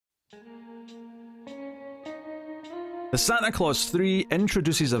The Santa Claus 3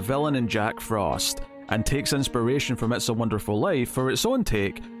 introduces a villain in Jack Frost and takes inspiration from It's a Wonderful Life for its own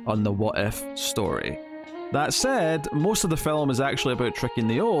take on the what if story. That said, most of the film is actually about tricking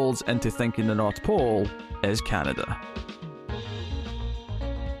the olds into thinking the North Pole is Canada.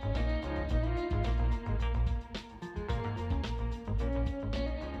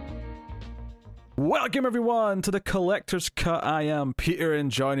 Welcome everyone to the Collector's Cut. I am Peter, and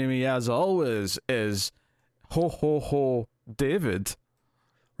joining me as always is Ho Ho Ho David.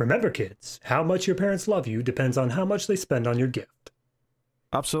 Remember, kids, how much your parents love you depends on how much they spend on your gift.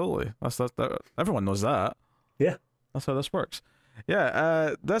 Absolutely. That, everyone knows that. Yeah. That's how this works.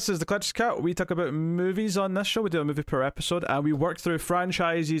 Yeah, this is the Collector's Cut. We talk about movies on this show. We do a movie per episode, and we work through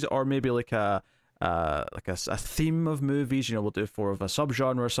franchises or maybe like a theme of movies. You know, we'll do four of a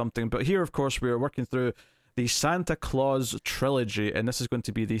subgenre or something. But here, of course, we are working through the Santa Claus trilogy, and this is going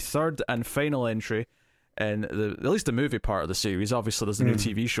to be the third and final entry in at least the movie part of the series. Obviously, there's a new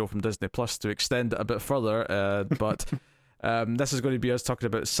TV show from Disney Plus to extend it a bit further, but this is going to be us talking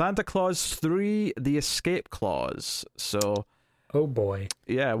about Santa Claus 3: The Escape Clause. So, oh boy.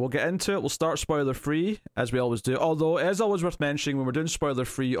 Yeah, we'll get into it. We'll start spoiler-free, as we always do. Although, it is always worth mentioning, when we're doing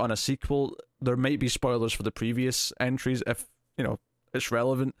spoiler-free on a sequel, there might be spoilers for the previous entries if, you know, it's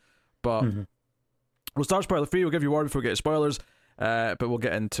relevant. But we'll start spoiler-free. We'll give you a warning before we get to spoilers, but we'll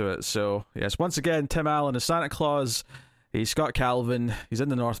get into it. So, yes, once again, Tim Allen is Santa Claus. He's Scott Calvin. He's in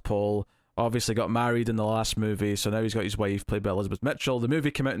the North Pole. Obviously got married in the last movie, so now he's got his wife, played by Elizabeth Mitchell. The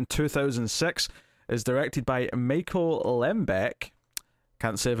movie came out in 2006. Is directed by Michael Lembeck.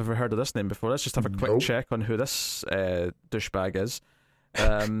 Can't say I've ever heard of this name before. Let's just have a quick check on who this douchebag is.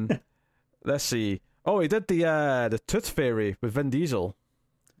 Let's see. Oh, he did the Tooth Fairy with Vin Diesel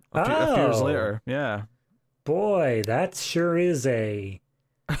a few years later. Yeah. Boy, that sure is a...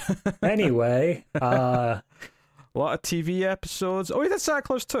 Anyway. A lot of TV episodes. Oh, he did Santa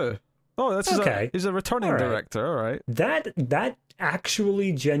Claus 2. Oh, that's okay. He's a returning director. All right. That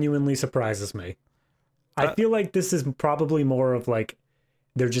actually genuinely surprises me. I feel like this is probably more of like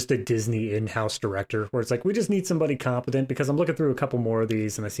they're just a Disney in-house director where it's like we just need somebody competent, because I'm looking through a couple more of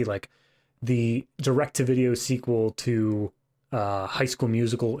these and I see like the direct-to-video sequel to High School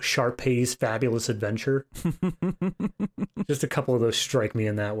Musical, Sharpay's Fabulous Adventure. Just a couple of those strike me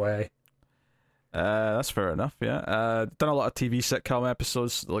in that way. That's fair enough, yeah. Done a lot of TV sitcom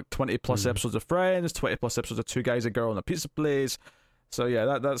episodes, like 20 plus episodes of Friends, 20 plus episodes of Two Guys, a Girl, and a Pizza Place. So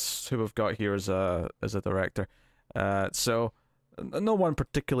yeah, that's who we've got here as a director. So no one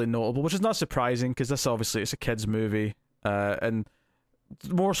particularly notable, which is not surprising because this obviously it's a kids movie, and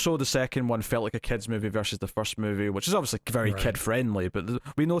more so the second one felt like a kids movie versus the first movie, which is obviously very kid friendly. But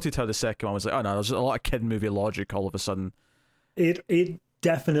we noted how the second one was like, oh no, there's a lot of kid movie logic all of a sudden. It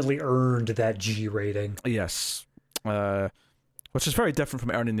definitely earned that G rating. Yes, which is very different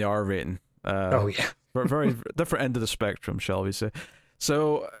from earning the R rating. Oh yeah, very different end of the spectrum, shall we say?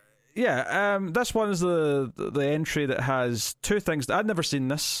 So, yeah, this one is the entry that has two things. I'd never seen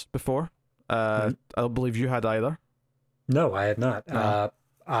this before. I don't believe you had either. No, I had not. No.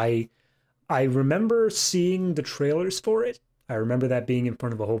 I remember seeing the trailers for it. I remember that being in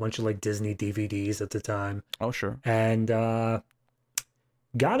front of a whole bunch of like Disney DVDs at the time. Oh, sure. And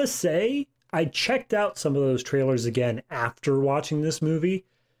gotta say, I checked out some of those trailers again after watching this movie.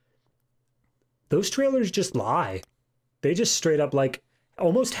 Those trailers just lie. They just straight up like...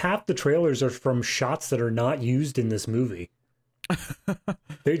 Almost half the trailers are from shots that are not used in this movie.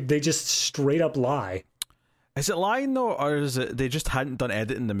 They just straight up lie. Is it lying though, or is it they just hadn't done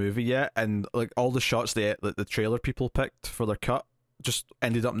editing the movie yet, and like all the shots the trailer people picked for their cut just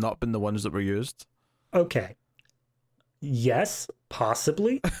ended up not being the ones that were used? Okay. Yes,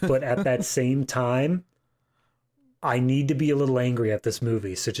 possibly, but at that same time, I need to be a little angry at this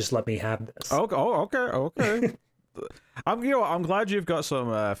movie, so just let me have this. Okay. I'm glad you've got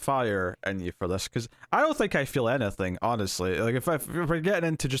some fire in you for this, because I don't think I feel anything, honestly. Like if we're getting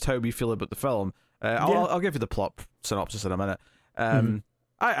into just how we feel about the film, I'll give you the plot synopsis in a minute.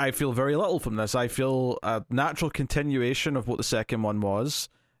 I feel very little from this. I feel a natural continuation of what the second one was.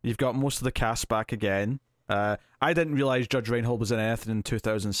 You've got most of the cast back again. I didn't realize Judge Reinhold was in anything in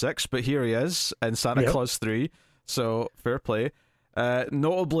 2006, but here he is in Santa Claus 3. So fair play.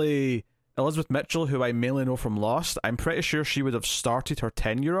 Notably, Elizabeth Mitchell, who I mainly know from Lost, I'm pretty sure she would have started her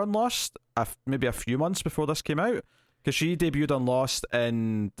tenure on Lost maybe a few months before this came out, because she debuted on Lost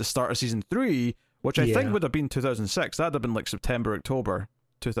in the start of season 3, which I think would have been 2006. That'd have been like September, October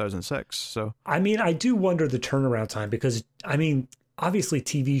 2006. So I mean, I do wonder the turnaround time, because I mean, obviously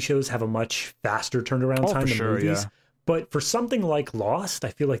TV shows have a much faster turnaround time than movies. But for something like Lost, I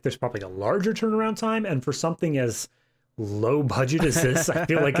feel like there's probably a larger turnaround time, and for something as low budget as this, I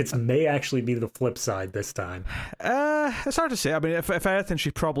feel like it may actually be the flip side this time. It's hard to say. I mean, if anything,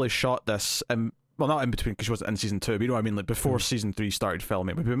 she probably shot this, well, not in between because she wasn't in season 2, but you know what I mean, like before season 3 started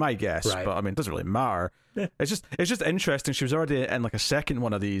filming, would be my guess. Right. But I mean, it doesn't really matter. Yeah. It's just interesting. She was already in like a second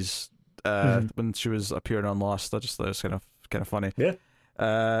one of these when she was appearing on Lost. I just thought it was kind of funny. Yeah.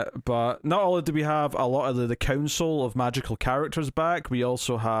 But not only do we have a lot of the council of magical characters back, we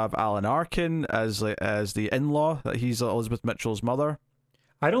also have Alan Arkin as the in-law. He's Elizabeth Mitchell's mother.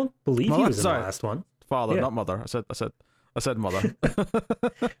 I don't believe he was in the last one. Father, not mother. I said mother.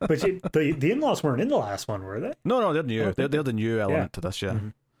 But the in-laws weren't in the last one, were they? No, they're new. They're the new element to this, yeah. Mm-hmm.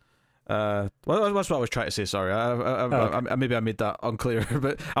 Well, that's what I was trying to say. Sorry, maybe I made that unclear,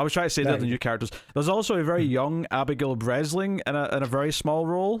 but I was trying to say they're the new characters. There's also a very young Abigail Breslin in a very small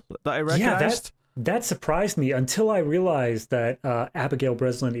role that I recognized. Yeah, that surprised me until I realized that Abigail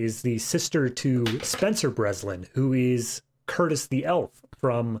Breslin is the sister to Spencer Breslin, who is Curtis the Elf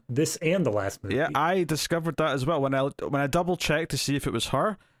from this and the last movie. Yeah, I discovered that as well when I double checked to see if it was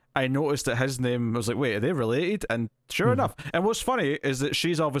her. I noticed that his name, I was like, wait, are they related? And sure enough. And what's funny is that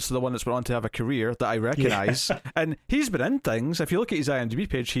she's obviously the one that's went on to have a career that I recognise. Yeah. And he's been in things. If you look at his IMDb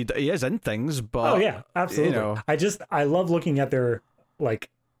page, he is in things, but... Oh, yeah, absolutely. You know, I love looking at their, like,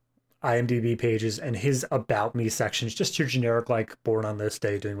 IMDb pages and his About Me sections, just your generic, like, born on this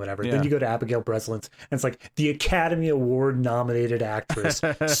day, doing whatever. Yeah. Then you go to Abigail Breslin's, and it's like, the Academy Award nominated actress,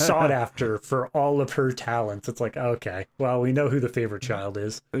 sought after for all of her talents. It's like, okay, well, we know who the favorite child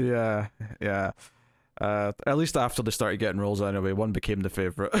is. Yeah. At least after they started getting roles anyway, one became the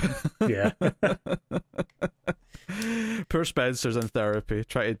favorite. Yeah. Poor Spencer's in therapy,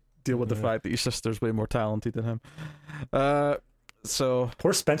 trying to deal with the fact that his sister's way more talented than him. So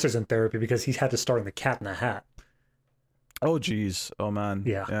poor Spencer's in therapy because he's had to star in The Cat in the Hat. Oh geez, oh man,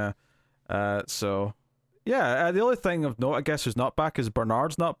 yeah. The only thing of note, I guess, who's not back is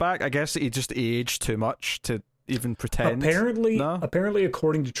Bernard's not back. I guess he just aged too much to even pretend. Apparently,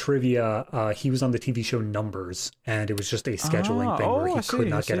 according to trivia, he was on the TV show Numbers, and it was just a scheduling thing where he could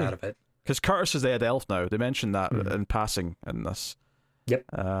not get out of it. Because Curtis is the head elf now. They mentioned that in passing in this.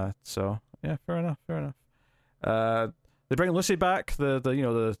 Yep. So yeah, fair enough. They bring Lucy back,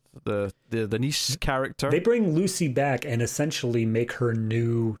 the niece character. They bring Lucy back and essentially make her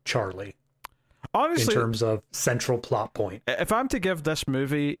new Charlie. Honestly, in terms of central plot point. If I'm to give this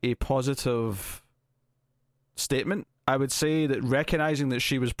movie a positive statement, I would say that recognizing that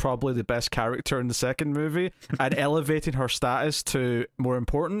she was probably the best character in the second movie and elevating her status to more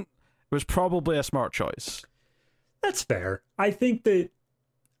important was probably a smart choice. That's fair. I think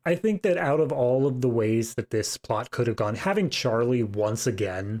that out of all of the ways that this plot could have gone, having Charlie once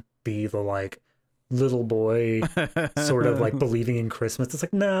again be the, like, little boy sort of, like, believing in Christmas, it's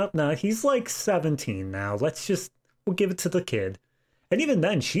like, no, he's, like, 17 now. We'll give it to the kid. And even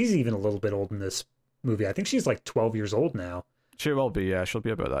then, she's even a little bit old in this movie. I think she's, like, 12 years old now. She will be, yeah. She'll be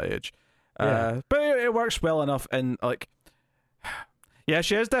about that age. Yeah. But it works well enough, and, like... Yeah,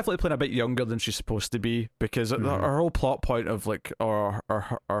 she is definitely playing a bit younger than she's supposed to be because her whole plot point of like our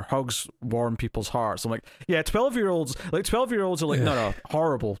hugs warm people's hearts. I'm like, yeah, 12-year-olds are like, no,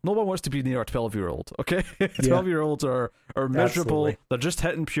 horrible. No one wants to be near a 12-year-old. Okay, 12-year-olds are miserable. Absolutely. They're just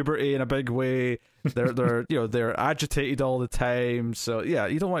hitting puberty in a big way. They're agitated all the time. So yeah,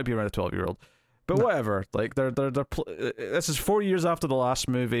 you don't want to be around a 12-year-old. But whatever. Like this is 4 years after the last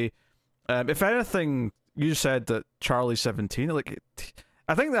movie. If anything. You said that Charlie's 17. Like,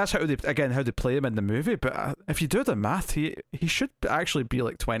 I think that's how they play him in the movie. But if you do the math, he should actually be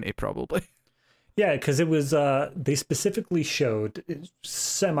like 20, probably. Yeah, because it was they specifically showed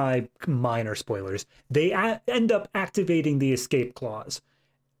semi-minor spoilers. They end up activating the escape clause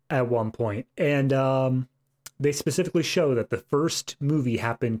at one point, and they specifically show that the first movie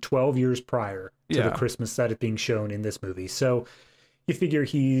happened 12 years prior to the Christmas that it being shown in this movie. So. You figure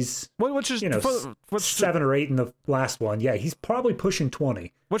he's, which is 7 or 8 in the last one. Yeah, he's probably pushing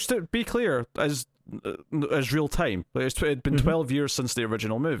 20. Which, to be clear, as real time. Like, it'd been 12 years since the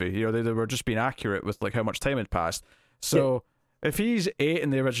original movie. They were just being accurate with like how much time had passed. So if he's 8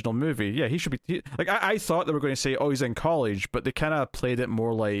 in the original movie, he should be. I thought they were going to say, oh, he's in college, but they kind of played it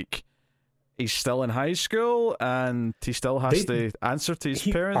more like he's still in high school and he still has to answer to his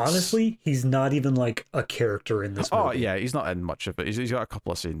parents. Honestly, he's not even like a character in this movie. Oh yeah, he's not in much of it. He's got a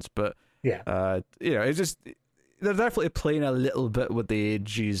couple of scenes, but it's just they're definitely playing a little bit with the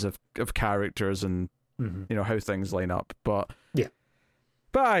ages of characters and how things line up. But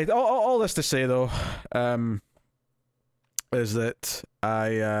all this to say though, is that I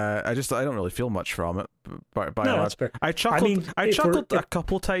don't really feel much from it. By No, and that's fair. I chuckled. I if we're- chuckled a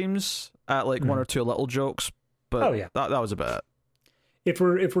couple times at like one or two little jokes, but Oh, yeah. that was about it. If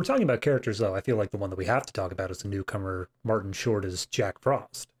we're talking about characters, though, I feel like the one that we have to talk about is the newcomer Martin Short as Jack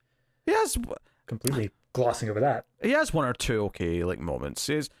Frost. Yes, Completely glossing over that. he has one or two okay like moments.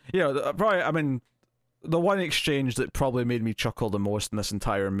 He's probably. I mean, the one exchange that probably made me chuckle the most in this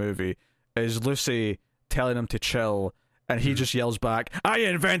entire movie is Lucy telling him to chill, and he just yells back, "I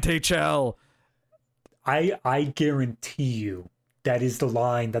invented chill." I guarantee you that is the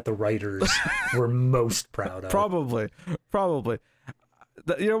line that the writers were most proud of. Probably.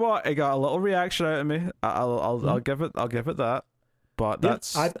 You know what? It got a little reaction out of me. I'll give it that. But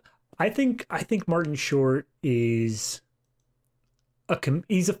that's I think Martin Short is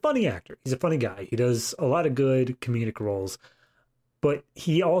he's a funny actor. He's a funny guy. He does a lot of good comedic roles, but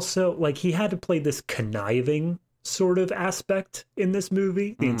he also he had to play this conniving sort of aspect in this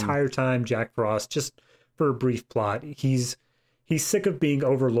movie the entire time. Jack Frost, just for a brief plot, he's sick of being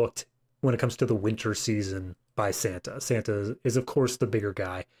overlooked when it comes to the winter season by Santa. Santa is of course the bigger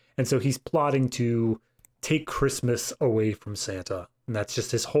guy, and so he's plotting to take Christmas away from Santa, and that's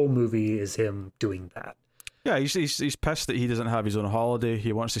just his whole movie is him doing that. Yeah, he's pissed that he doesn't have his own holiday.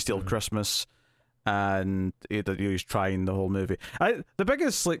 He wants to steal Christmas, and he's trying the whole movie. The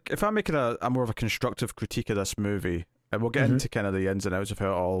biggest, if I'm making a more of a constructive critique of this movie, and we'll get into kind of the ins and outs of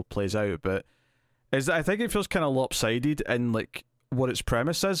how it all plays out, but is that I think it feels kind of lopsided in what its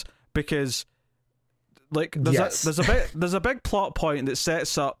premise is, because there's a big plot point that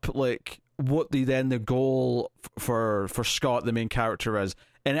sets up what the goal for Scott, the main character, is,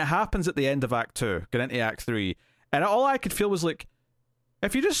 and it happens at the end of Act 2, going into Act 3, and all I could feel was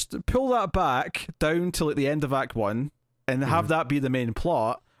if you just pull that back down to the end of Act 1 and have that be the main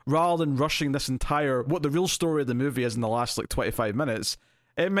plot, rather than rushing this entire what the real story of the movie is in the last 25 minutes,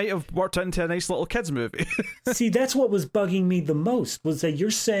 it might have worked out into a nice little kids movie. See, that's what was bugging me the most, was that you're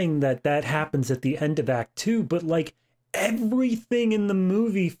saying that happens at the end of Act 2, but everything in the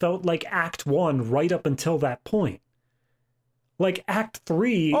movie felt like Act 1 right up until that point. Act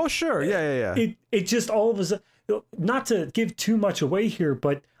 3... Oh, sure. Yeah. It just all of a sudden... Not to give too much away here,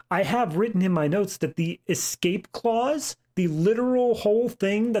 but I have written in my notes that the escape clause, the literal whole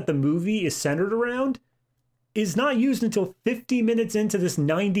thing that the movie is centered around, is not used until 50 minutes into this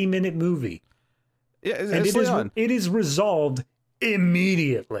 90-minute movie. Yeah, and it is resolved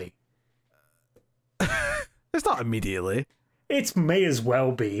immediately. It's not immediately. It may as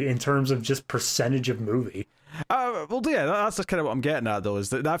well be in terms of just percentage of movie. Well, yeah, that's just kind of what I'm getting at, though, is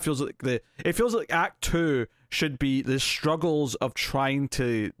that feels it feels like Act 2 should be the struggles of trying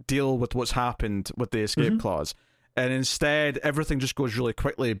to deal with what's happened with the escape clause, and instead everything just goes really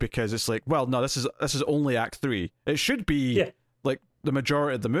quickly because it's well, no, this is only Act 3. It should be the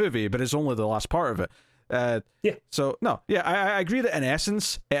majority of the movie, but it's only the last part of it. So no, I agree that in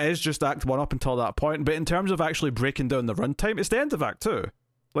essence it is just Act 1 up until that point, but in terms of actually breaking down the runtime, it's the end of Act 2.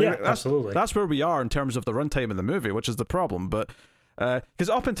 Absolutely. That's where we are in terms of the runtime in the movie, which is the problem. But because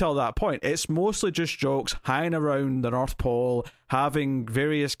up until that point, it's mostly just jokes hanging around the North Pole, having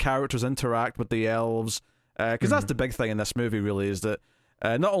various characters interact with the elves. Because that's the big thing in this movie, really, is that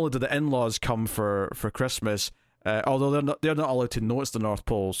not only do the in-laws come for Christmas, although they're not allowed to notice the North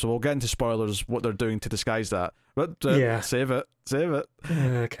Pole, so we'll get into spoilers what they're doing to disguise that. But save it.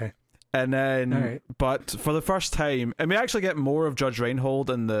 Okay. And then, right. But for the first time, and we actually get more of Judge Reinhold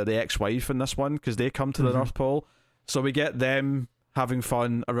and the ex-wife in this one, because they come to the North Pole, so we get them having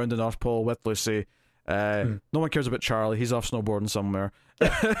fun around the North Pole with Lucy. No one cares about Charlie; he's off snowboarding somewhere.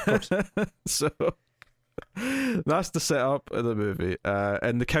 So that's the setup of the movie,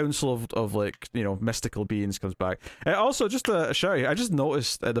 and the council of mystical beings comes back. Also, just a shout out, I just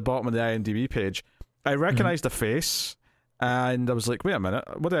noticed at the bottom of the IMDb page, I recognized a face. And I was like, wait a minute,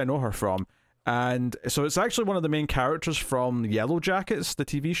 what do I know her from? And so it's actually one of the main characters from Yellow Jackets, the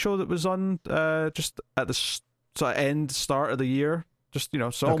TV show that was on just at the start of the year.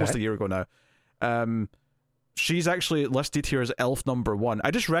 Almost a year ago now. She's actually listed here as elf number 1.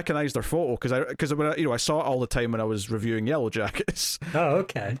 I just recognized her photo because I saw it all the time when I was reviewing Yellow Jackets. Oh,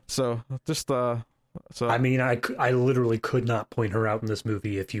 okay. So just I mean, I literally could not point her out in this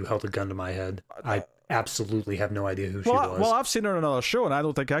movie if you held a gun to my head. I absolutely have no idea who she was. Well, I've seen her in another show, and I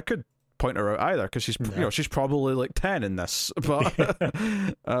don't think I could point her out either because she's she's probably 10 in this. But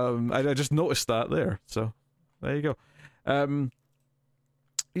I just noticed that there. So there you go.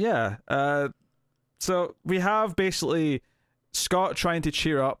 So we have basically Scott trying to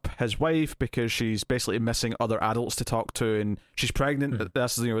cheer up his wife because she's basically missing other adults to talk to, and she's pregnant.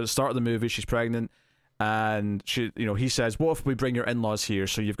 That's at the start of the movie. She's pregnant, And he says, "What if we bring your in-laws here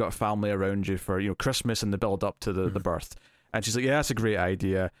so you've got family around you for Christmas and the build up to the birth?" And she's like, "Yeah, that's a great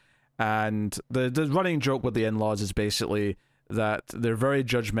idea." And the running joke with the in-laws is basically that they're very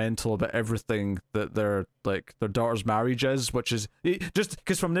judgmental about everything that their daughter's marriage is, which is just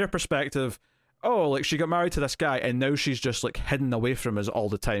because from their perspective, oh, like she got married to this guy and now she's just like hidden away from us all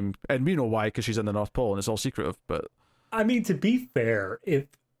the time, and we know why, because she's in the North Pole and it's all secretive. But I mean, to be fair,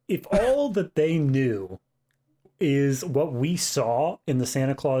 if all that they knew is what we saw in the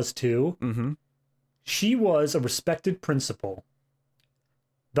Santa Claus 2, she was a respected principal.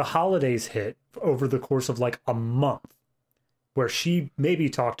 The holidays hit over the course of like a month, where she maybe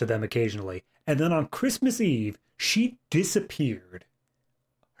talked to them occasionally. And then on Christmas Eve, she disappeared.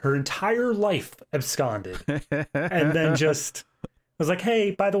 Her entire life absconded. And then just was like,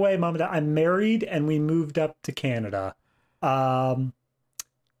 "Hey, by the way, Mom and Dad, I'm married and we moved up to Canada.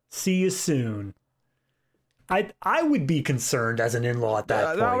 See you soon." I would be concerned as an in-law at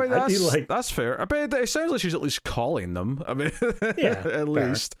that point. I mean, I'd be like, that's fair. I mean, it sounds like she's at least calling them. I mean, yeah, at fair.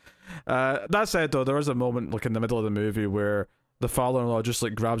 least. That said, though, there is a moment like in the middle of the movie where the father-in-law just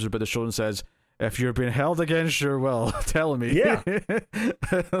like grabs her by the shoulder and says, "If you're being held against your will, tell me." Yeah.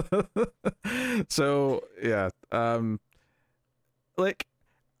 So yeah,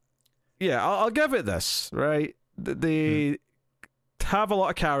 I'll give it this, right. They have a lot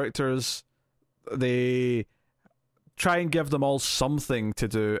of characters. They try and give them all something to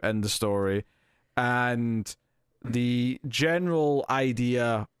do in the story, and the general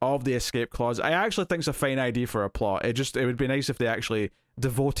idea of the escape clause, I actually think, is a fine idea for a plot. It would be nice if they actually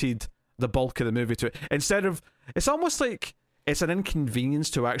devoted the bulk of the movie to it, instead of, it's almost like it's an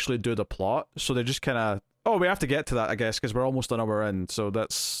inconvenience to actually do the plot, so they just kind of, oh, we have to get to that, I guess, because we're almost an hour in, so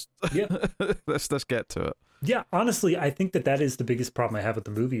let's get to it. Yeah, honestly, I think that is the biggest problem I have with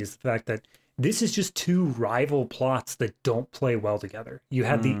the movie, is the fact that this is just two rival plots that don't play well together. You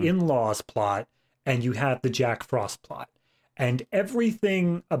have the in-laws plot and you have the Jack Frost plot. And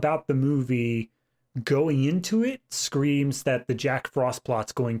everything about the movie going into it screams that the Jack Frost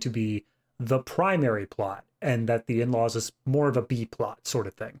plot's going to be the primary plot and that the in-laws is more of a B plot sort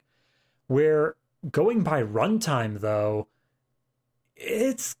of thing. Where going by runtime, though,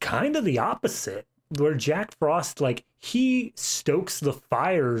 it's kind of the opposite. Where Jack Frost, like, he stokes the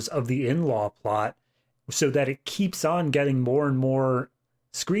fires of the in-law plot so that it keeps on getting more and more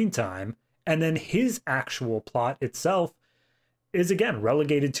screen time. And then his actual plot itself is, again,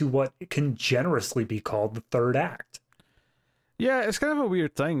 relegated to what can generously be called the third act. Yeah, it's kind of a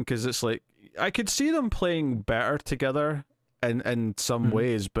weird thing, because it's like, I could see them playing better together in some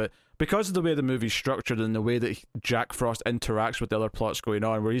ways, but because of the way the movie's structured and the way that Jack Frost interacts with the other plots going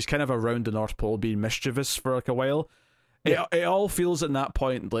on, where he's kind of around the North Pole being mischievous for like a while, it all feels at that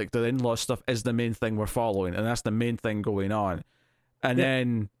point like the in-law stuff is the main thing we're following, and that's the main thing going on. And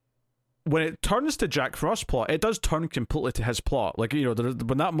then when it turns to Jack Frost's plot, it does turn completely to his plot. Like,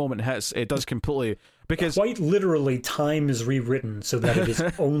 when that moment hits, it does completely, because quite literally time is rewritten so that it is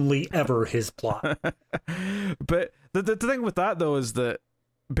only ever his plot. But the thing with that, though, is that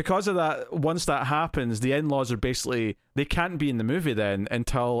because of that, once that happens, the in-laws are basically, they can't be in the movie then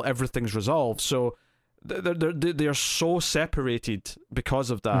until everything's resolved. So they're so separated because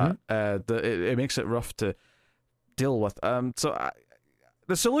of that, that it makes it rough to deal with. The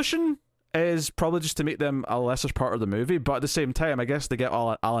solution is probably just to make them a lesser part of the movie, but at the same time, I guess they get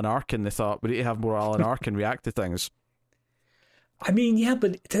Alan Arkin. They thought, we need to have more Alan Arkin react to things. I mean, yeah,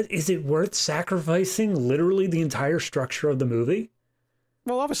 but is it worth sacrificing literally the entire structure of the movie?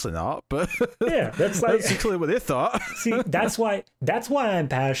 Well, obviously not, but yeah, that's like, that's clearly what they thought. See, that's why I'm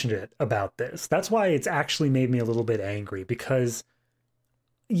passionate about this. That's why it's actually made me a little bit angry, because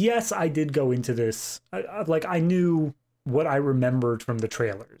yes, I did go into this I knew what I remembered from the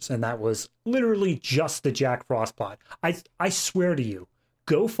trailers, and that was literally just the Jack Frost plot. I swear to you,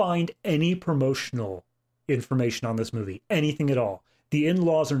 go find any promotional information on this movie, anything at all. The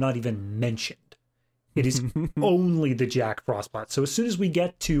in-laws are not even mentioned. It is only the Jack Frost plot. So as soon as we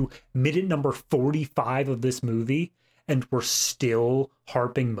get to minute number 45 of this movie, and we're still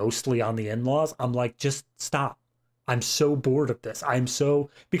harping mostly on the in-laws, I'm like, just stop. I'm so bored of this.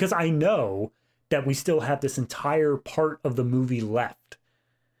 Because I know that we still have this entire part of the movie left.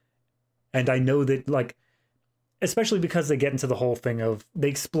 And I know that, like, especially because they get into the whole thing of, they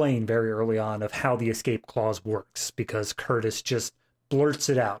explain very early on of how the escape clause works, because Curtis just blurts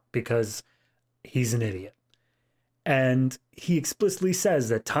it out because he's an idiot. And he explicitly says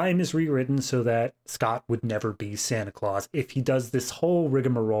that time is rewritten so that Scott would never be Santa Claus if he does this whole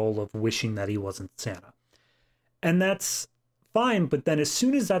rigmarole of wishing that he wasn't Santa. And that's fine, but then as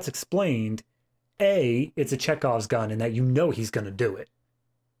soon as that's explained, A, it's a Chekhov's gun in that you know he's going to do it.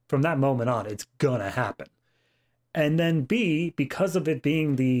 From that moment on, it's going to happen. And then B, because of it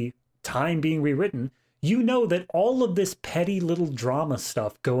being the time being rewritten, you know that all of this petty little drama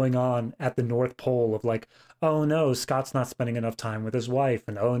stuff going on at the North Pole of like, oh no, Scott's not spending enough time with his wife,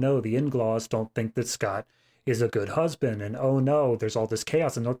 and oh no, the in-laws don't think that Scott is a good husband, and oh no, there's all this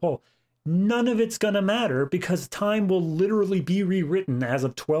chaos in North Pole. None of it's gonna matter because time will literally be rewritten as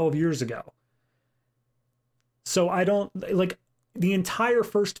of 12 years ago. So I don't, like, the entire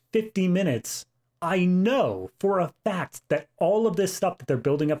first 50 minutes, I know for a fact that all of this stuff that they're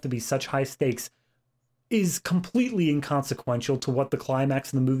building up to be such high stakes is completely inconsequential to what the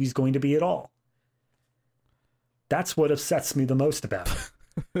climax in the movie is going to be at all. That's what upsets me the most about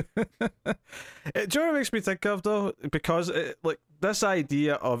it. Do you know what it makes me think of, though? Because, like, this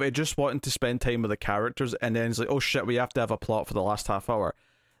idea of it just wanting to spend time with the characters and then it's like, oh shit, we have to have a plot for the last half hour.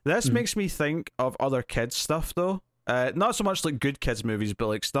 This makes me think of other kids' stuff, though. Not so much like good kids movies, but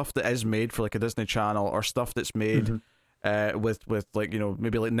like stuff that is made for like a Disney Channel or stuff that's made with like, you know,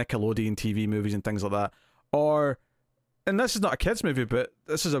 maybe like Nickelodeon TV movies and things like that. Or, and this is not a kids movie, but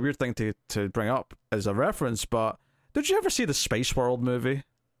this is a weird thing to bring up as a reference, but did you ever see the Spice World movie?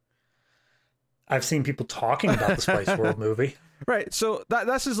 I've seen people talking about the Spice World movie. Right, so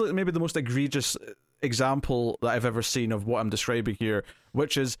this is like maybe the most egregious example that I've ever seen of what I'm describing here,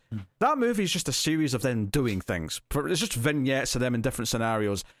 which is that movie is just a series of them doing things. It's just vignettes of them in different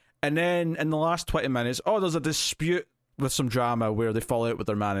scenarios. And then in the last 20 minutes, there's a dispute with some drama where they fall out with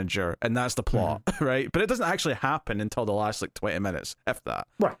their manager, and that's the plot, right? But it doesn't actually happen until the last like 20 minutes, if that.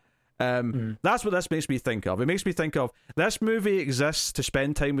 Right. That's what this makes me think of. It makes me think of this movie exists to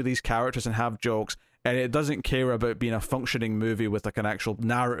spend time with these characters and have jokes, and it doesn't care about being a functioning movie with like an actual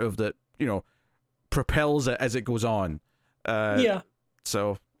narrative that, you know, propels it as it goes on. Yeah.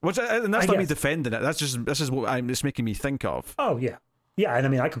 So, and that's not me defending it. This is what it's making me think of. Oh yeah, yeah. And I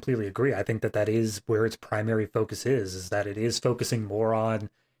mean, I completely agree. I think that is where its primary focus is that it is focusing more on,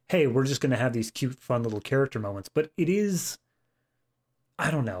 hey, we're just going to have these cute, fun little character moments. But it is, I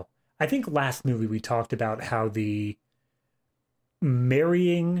don't know. I think last movie we talked about how the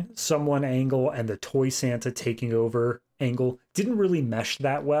marrying someone angle and the toy Santa taking over angle didn't really mesh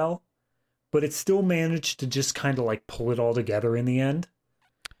that well, but it still managed to just kind of like pull it all together in the end.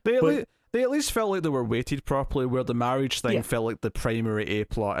 They at least felt like they were weighted properly, where the marriage thing felt like the primary A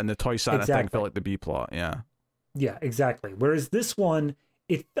plot and the toy Santa thing felt like the B plot. Yeah, exactly. Whereas this one,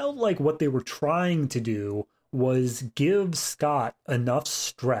 it felt like what they were trying to do was give Scott enough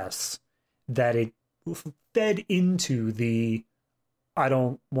stress that it fed into the I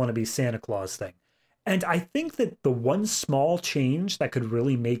don't want to be Santa Claus thing. And I think that the one small change that could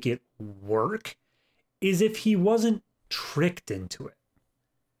really make it work is if he wasn't tricked into it.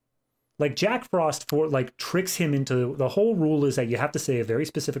 Like Jack Frost tricks him into, the whole rule is that you have to say a very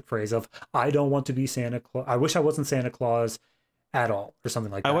specific phrase of, I don't want to be Santa Claus. I wish I wasn't Santa Claus at all, or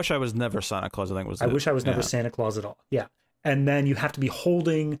something like that. I wish I was never Santa Claus, I think was I wish I was never Santa Claus at all. Yeah. And then you have to be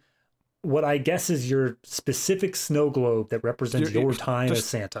holding what I guess is your specific snow globe that represents your time as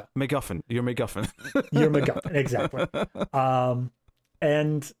Santa. MacGuffin. You're MacGuffin. You're MacGuffin, exactly.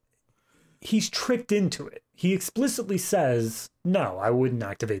 And he's tricked into it. He explicitly says, no, I wouldn't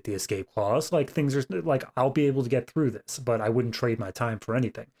activate the escape clause. Like, things are, like, I'll be able to get through this, but I wouldn't trade my time for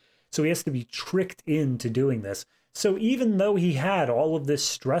anything. So he has to be tricked into doing this. So even though he had all of this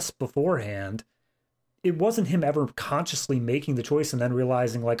stress beforehand, it wasn't him ever consciously making the choice and then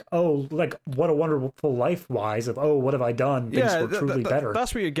realizing, like, oh, like, what a wonderful life-wise of, oh, what have I done? Things were truly better.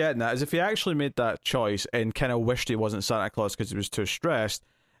 That's what you're getting at, is if he actually made that choice and kind of wished he wasn't Santa Claus because he was too stressed,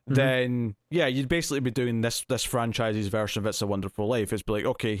 then, yeah, you'd basically be doing this franchise's version of It's a Wonderful Life. It's be like,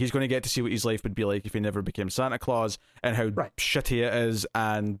 okay, he's going to get to see what his life would be like if he never became Santa Claus and how shitty it is,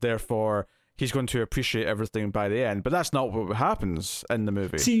 and therefore he's going to appreciate everything by the end. But that's not what happens in the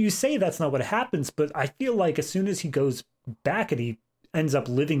movie. See, you say that's not what happens, but I feel like as soon as he goes back and he ends up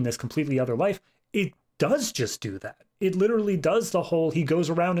living this completely other life, it does just do that. It literally does the whole, he goes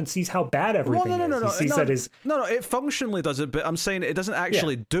around and sees how bad everything is. He sees that his... No, it functionally does it, but I'm saying it doesn't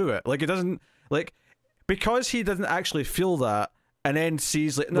actually do it. Like, it doesn't, like, because he doesn't actually feel that and then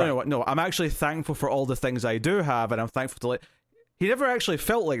sees, like, no, I'm actually thankful for all the things I do have, and I'm thankful to, like, he never actually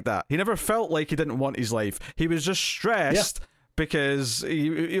felt like that. He never felt like he didn't want his life. He was just stressed because,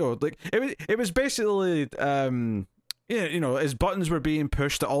 like, it was basically, his buttons were being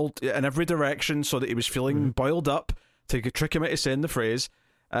pushed in every direction so that he was feeling boiled up to trick him into saying the phrase.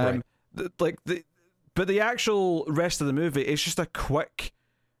 But the actual rest of the movie is just a quick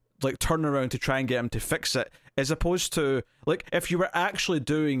like turn around to try and get him to fix it, as opposed to like if you were actually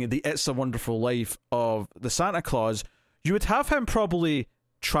doing the It's a Wonderful Life of the Santa Claus, you would have him probably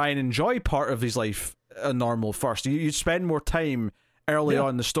try and enjoy part of his life normal first. You'd spend more time early on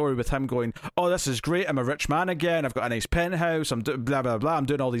in the story with him going, oh, this is great, I'm a rich man again, I've got a nice penthouse, I'm blah blah blah, I'm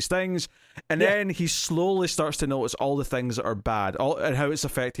doing all these things, and then he slowly starts to notice all the things that are bad, and how it's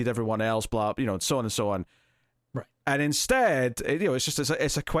affected everyone else, blah, so on and so on. Right. And instead,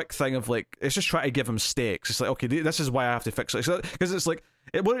 it's a quick thing of like, it's just trying to give him stakes. It's like, okay, this is why I have to fix it, because it's like,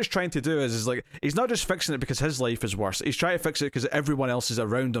 what it's trying to do is like, he's not just fixing it because his life is worse. He's trying to fix it because everyone else's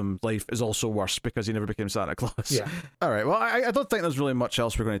around him life is also worse because he never became Santa Claus. Yeah. All right. Well, I don't think there's really much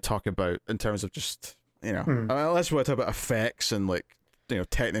else we're going to talk about in terms of just unless we want to talk about effects and like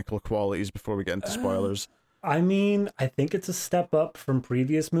technical qualities before we get into spoilers. I mean, I think it's a step up from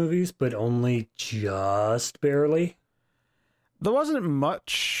previous movies, but only just barely. There wasn't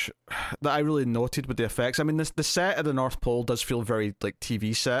much that I really noted with the effects. I mean, the set at the North Pole does feel very like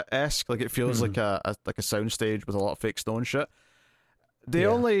TV set-esque. Like it feels like a soundstage with a lot of fake snow and shit. The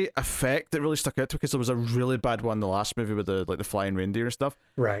only effect that really stuck out to me, because there was a really bad one in the last movie with the flying reindeer and stuff.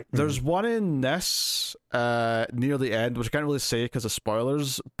 Right. There's one in this near the end, which I can't really say because of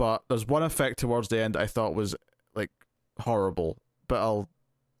spoilers, but there's one effect towards the end I thought was like horrible, but I'll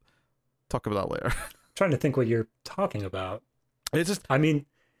talk about that later. Trying to think what you're talking about. It's just, I mean,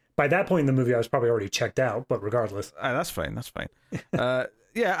 by that point in the movie, I was probably already checked out, but regardless. That's fine.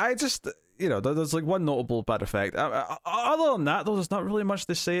 I just, there's like one notable bad effect. Other than that, though, there's not really much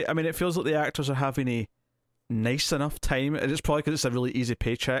to say. I mean, it feels like the actors are having a nice enough time. It's probably because it's a really easy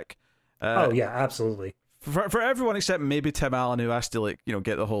paycheck. Yeah, absolutely. For everyone except maybe Tim Allen, who has to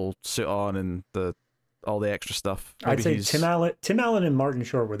get the whole suit on and all the extra stuff. Maybe I'd say Tim Allen and Martin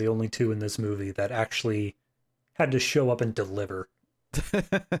Short were the only two in this movie that actually had to show up and deliver.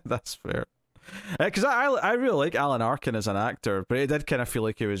 That's fair. Because I really like Alan Arkin as an actor, but it did kind of feel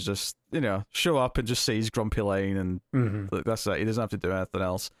like he was just show up and just say his grumpy line and that's it. He doesn't have to do anything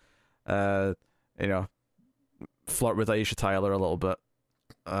else. Flirt with Aisha Tyler a little bit.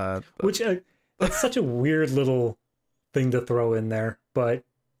 Which that's such a weird little thing to throw in there, but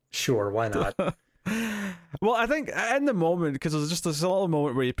sure, why not? Well, I think in the moment, because there's just this little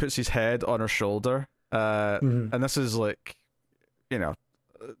moment where he puts his head on her shoulder, and this is like,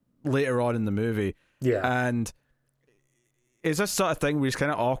 later on in the movie, and it's this sort of thing where he's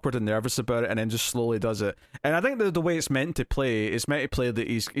kind of awkward and nervous about it, and then just slowly does it. And I think the way it's meant to play that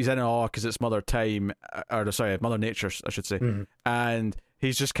he's in awe because it's Mother Nature, I should say, and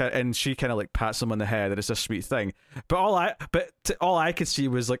he's just and she kind of like pats him on the head, and it's a sweet thing. But all I could see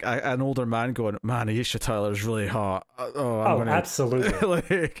was like an older man going, "Man, Aisha Tyler's really hot."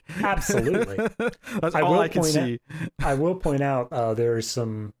 Absolutely, absolutely. That's all I can see. I will point out there's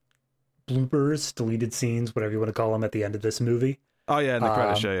some bloopers, deleted scenes, whatever you want to call them, at the end of this movie. Oh yeah, in the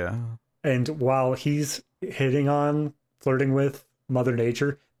credits, yeah. And while he's flirting with Mother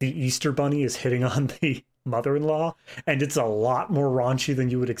Nature, the Easter Bunny is hitting on the mother-in-law, and it's a lot more raunchy than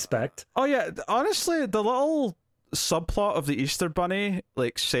you would expect. Oh yeah, honestly, the little subplot of the Easter Bunny,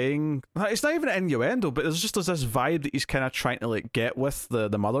 like saying, it's not even an innuendo, but there's this vibe that he's kind of trying to like get with the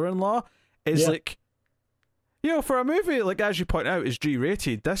mother-in-law. Is like, for a movie like, as you point out, is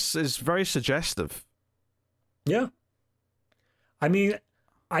G-rated, this is very suggestive. Yeah. I mean,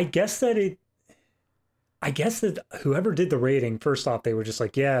 I guess that whoever did the rating, first off, they were just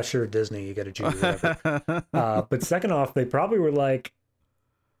like, yeah, sure, Disney, you get a G, whatever. But second off, they probably were like,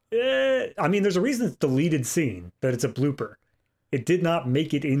 I mean, there's a reason it's a deleted scene, that it's a blooper. It did not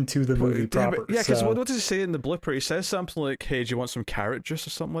make it into the movie proper. Yeah, because what does he say in the blooper? He says something like, "Hey, do you want some carrot juice or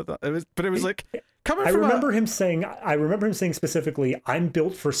something like that?" It was like, coming from. I remember him saying specifically, "I'm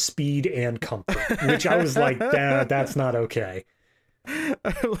built for speed and comfort," which I was like, that's not okay.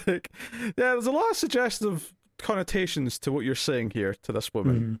 There's a lot of suggestive connotations to what you're saying here to this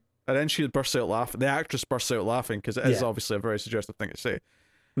woman, and then she bursts out laughing. The actress bursts out laughing because it is obviously a very suggestive thing to say.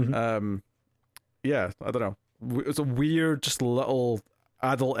 I don't know. It's a weird, just little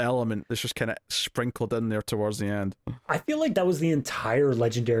adult element that's just kind of sprinkled in there towards the end. I feel like that was the entire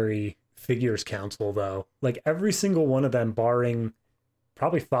Legendary Figures Council, though. Like, every single one of them, barring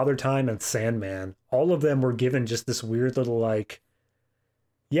probably Father Time and Sandman, all of them were given just this weird little, like,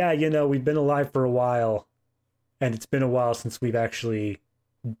 we've been alive for a while, and it's been a while since we've actually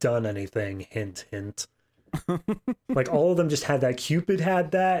done anything, hint, hint. Like, all of them just had that. Cupid had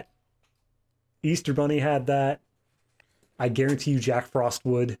that. Easter Bunny had that. I guarantee you Jack Frost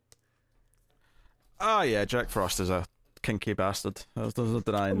would. Oh yeah, Jack Frost is a kinky bastard. There's no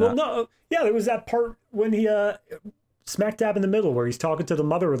denying that. Well, no, yeah, there was that part when he smack dab in the middle where he's talking to the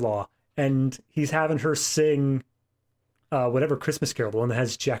mother-in-law and he's having her sing whatever Christmas Carol, the one that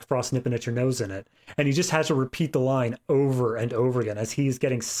has Jack Frost nipping at your nose in it. And he just has to repeat the line over and over again as he's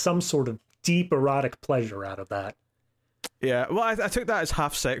getting some sort of deep erotic pleasure out of that. Yeah, well, I took that as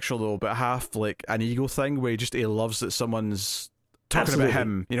half sexual though, but half like an ego thing where he loves that someone's talking about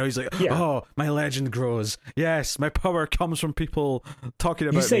him. You know, he's like, oh, my legend grows. Yes, my power comes from people talking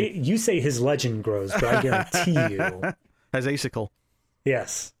about me. You say his legend grows, but I guarantee you. His icicle.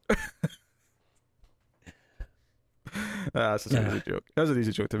 Yes. That's an easy joke. That was an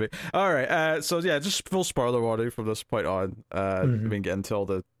easy joke to make. All right, so yeah, just full spoiler warning from this point on. We can get into all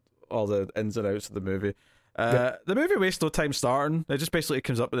the ins and outs of the movie. The movie wastes no time starting. It just basically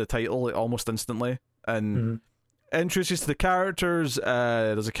comes up with the title like, almost instantly and introduces to the characters.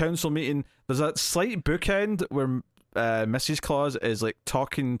 There's a council meeting. There's a slight bookend where Mrs. Claus is like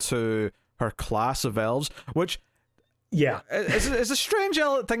talking to her class of elves, which is a strange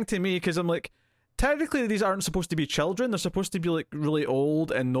thing to me because I'm like, technically these aren't supposed to be children. They're supposed to be like really old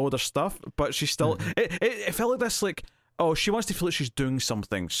and know their stuff, but she's still it felt like this like, oh, she wants to feel like she's doing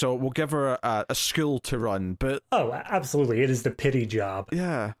something, so we'll give her a school to run. But oh, absolutely, it is the pity job.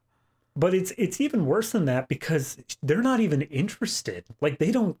 Yeah, but it's even worse than that because they're not even interested. Like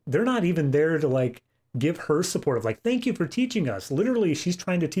they're not even there to like give her support of like, thank you for teaching us. Literally, she's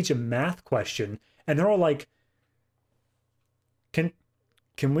trying to teach a math question, and they're all like,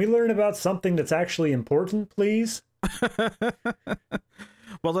 Can we learn about something that's actually important, please?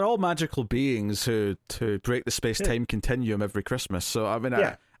 Well, they're all magical beings who break the space-time continuum every Christmas. So, I mean,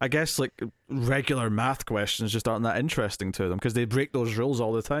 I guess, like, regular math questions just aren't that interesting to them because they break those rules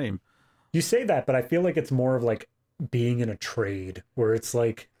all the time. You say that, but I feel like it's more of, like, being in a trade where it's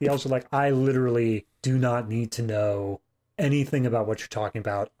like, the elves are like, I literally do not need to know anything about what you're talking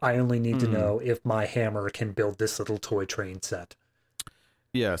about. I only need to know if my hammer can build this little toy train set.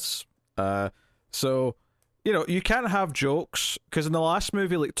 Yes. So, you know, you can't have jokes because in the last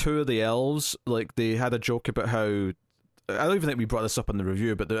movie, like, two of the elves, like, they had a joke about how, I don't even think we brought this up in the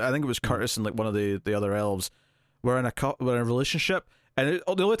review, but I think it was Curtis and like one of the other elves were in a relationship, and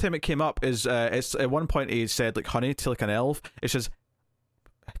the only time it came up is it's at one point he said like honey to like an elf. It says,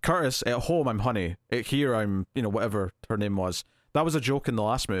 Curtis, at home I'm honey, here I'm, you know, whatever her name was. That was a joke in the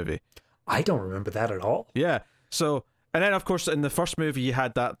last movie. I don't remember that at all. Yeah. So, and then of course in the first movie you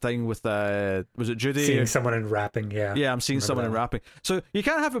had that thing with was it Judy? Seeing someone in rapping, yeah. Yeah, I'm seeing someone in rapping. So you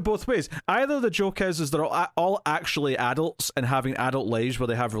can't have it both ways. Either the joke is they're all actually adults and having adult lives where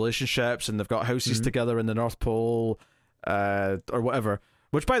they have relationships and they've got houses together in the North Pole, or whatever.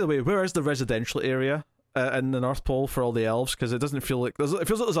 Which, by the way, where is the residential area in the North Pole for all the elves? Because it doesn't feel like it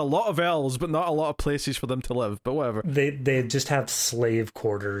feels like there's a lot of elves, but not a lot of places for them to live. But whatever. They just have slave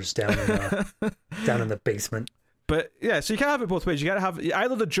quarters down in the down in the basement. But yeah, so you can't have it both ways. You gotta have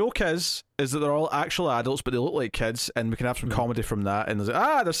either the joke is that they're all actual adults, but they look like kids, and we can have some comedy from that. And there's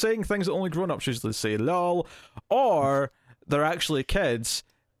like, they're saying things that only grown-ups usually say, lol, or they're actually kids.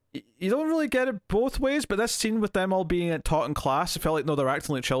 You don't really get it both ways, but this scene with them all being taught in class, it felt like, no, they're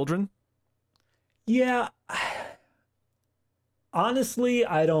acting like children. Yeah. Honestly,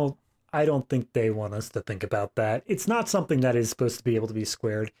 I don't think they want us to think about that. It's not something that is supposed to be able to be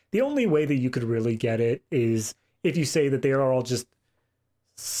squared. The only way that you could really get it is if you say that they are all just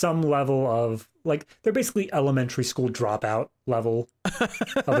some level of, like, they're basically elementary school dropout level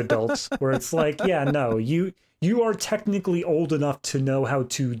of adults, where it's like, yeah, no, you are technically old enough to know how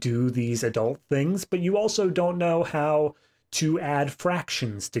to do these adult things, but you also don't know how to add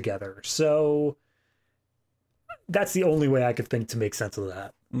fractions together. So that's the only way I could think to make sense of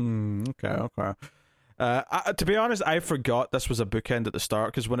that. Okay. To be honest, I forgot this was a bookend at the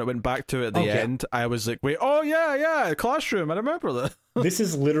start, because when it went back to it at the end, I was like, wait, oh yeah, classroom, I remember that. This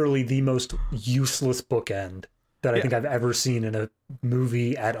is literally the most useless bookend that I think I've ever seen in a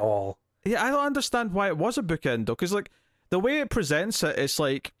movie at all. Yeah, I don't understand why it was a bookend though, because like the way it presents it, it's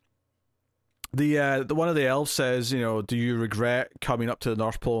like the one of the elves says, you know, do you regret coming up to the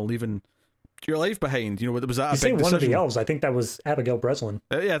North Pole and leaving your life behind? You know, was that a big decision? One of the elves? I think that was Abigail Breslin.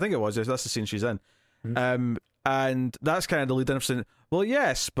 Yeah, I think it was. That's the scene she's in. And that's kind of the lead in of saying, well,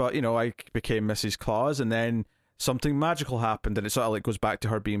 yes, but you know, I became Mrs. Claus, and then something magical happened, and it sort of like goes back to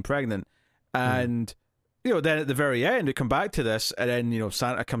her being pregnant, and you know, then at the very end, we come back to this, and then you know,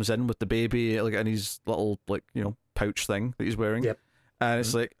 Santa comes in with the baby, like in his little like you know pouch thing that he's wearing, and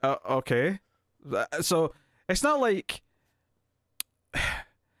it's like, okay, so it's not like.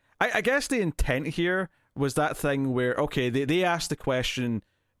 I guess the intent here was that thing where, okay, they asked the question,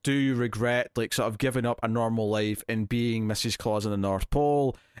 do you regret like sort of giving up a normal life and being Mrs. Claus in the North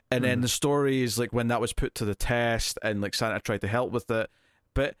Pole? And then the story is like when that was put to the test and like Santa tried to help with it.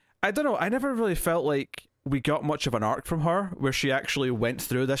 But I don't know, I never really felt like we got much of an arc from her where she actually went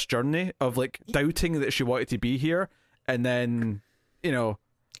through this journey of like doubting that she wanted to be here, and then, you know,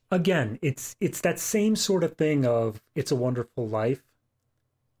 again, it's that same sort of thing of It's a Wonderful Life,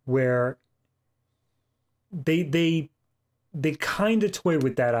 where they kind of toy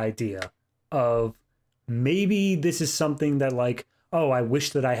with that idea of maybe this is something that like, oh, I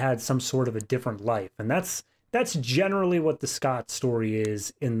wish that I had some sort of a different life. And that's generally what the Scott story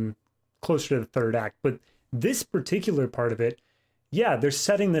is in closer to the third act. But this particular part of it, yeah, they're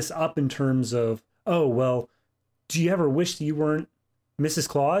setting this up in terms of, oh, well, do you ever wish that you weren't Mrs.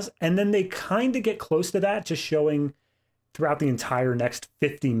 Claus? And then they kind of get close to that, just showing throughout the entire next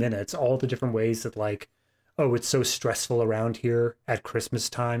 50 minutes all the different ways that like, oh, it's so stressful around here at Christmas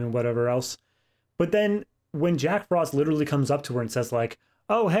time and whatever else. But then when Jack Frost literally comes up to her and says like,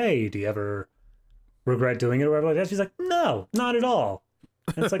 oh, hey, do you ever regret doing it or whatever like that? She's like, no, not at all.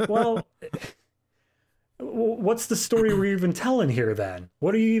 And it's like, well, what's the story we're even telling here then?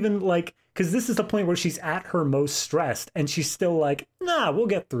 What are you even like? Because this is the point where she's at her most stressed and she's still like, nah, we'll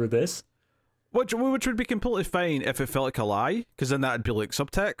get through this. Which would be completely fine if it felt like a lie, because then that'd be like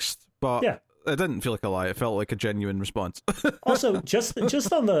subtext. But yeah, it didn't feel like a lie. It felt like a genuine response. Also, just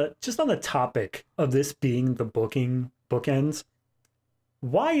on the topic of this being the bookends,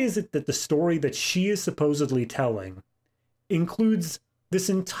 why is it that the story that she is supposedly telling includes this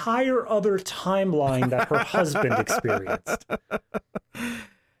entire other timeline that her husband experienced?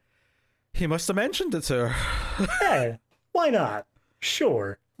 He must have mentioned it to her. Yeah, why not?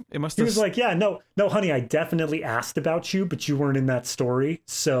 Sure. He was like, yeah, no, honey, I definitely asked about you, but you weren't in that story,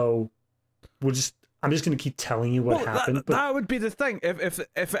 so I'm just going to keep telling you what happened. That would be the thing. If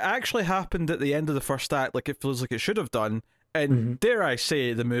it actually happened at the end of the first act, like it feels like it should have done, and dare I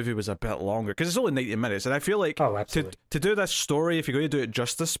say, the movie was a bit longer, because it's only 90 minutes, and I feel like to do this story, if you're going to do it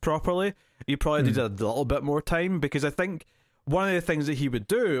justice properly, you probably need a little bit more time, because I think one of the things that he would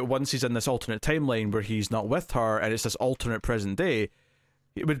do once he's in this alternate timeline where he's not with her, and it's this alternate present day,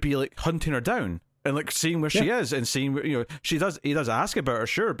 it would be like hunting her down and like seeing where she is and seeing where, you know, he does ask about her,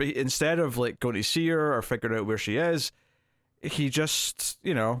 sure, but instead of like going to see her or figuring out where she is, he just,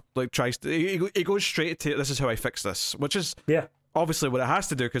 you know, like tries to, he goes straight to, this is how I fix this, which is obviously what it has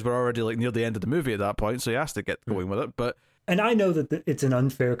to do, because we're already like near the end of the movie at that point, so he has to get going with it. But and I know that it's an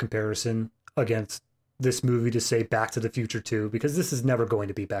unfair comparison against this movie to say Back to the Future 2, because this is never going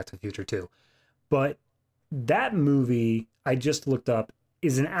to be Back to the Future 2, but that movie I just looked up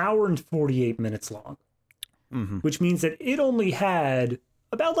is an hour and 48 minutes long, which means that it only had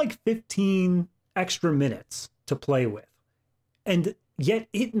about like 15 extra minutes to play with. And yet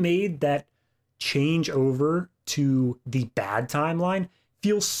it made that change over to the bad timeline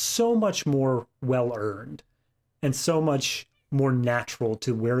feel so much more well-earned and so much more natural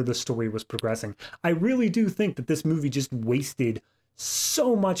to where the story was progressing. I really do think that this movie just wasted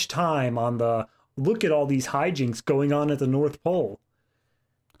so much time on the look at all these hijinks going on at the North Pole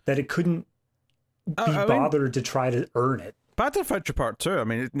that it couldn't be bothered to try to earn it. Back to the Future Part 2, I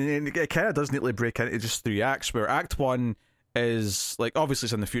mean, it kind of does neatly break into just 3 acts, where Act 1 is, like, obviously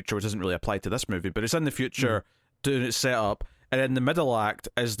it's in the future, which doesn't really apply to this movie, but it's in the future doing its setup, and then the middle act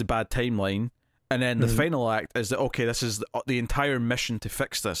is the bad timeline, and then the final act is that, okay, this is the entire mission to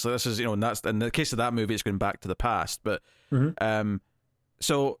fix this. So this is, you know, and that's, in the case of that movie, it's going back to the past, but,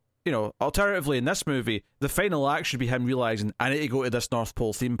 so, you know, alternatively in this movie, the final act should be him realizing, I need to go to this North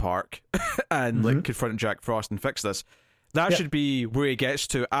Pole theme park and like confront Jack Frost and fix this. That should be where he gets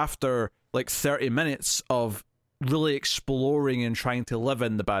to after like 30 minutes of really exploring and trying to live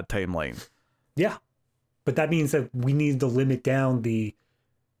in the bad timeline. Yeah. But that means that we need to limit down the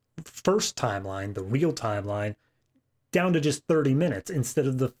first timeline, the real timeline, down to just 30 minutes instead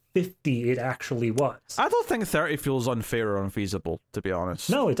of the 50 it actually was. I don't think 30 feels unfair or unfeasible, to be honest.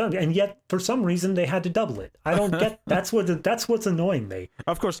 No, it doesn't. And yet, for some reason, they had to double it. I don't get. That's what's annoying me.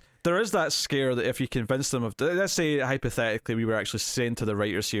 Of course, there is that scare that if you convince them of, let's say hypothetically, we were actually saying to the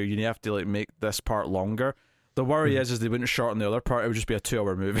writers here, you have to like make this part longer. The worry is they wouldn't shorten the other part. It would just be a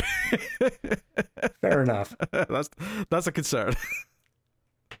 2-hour movie. Fair enough. That's a concern.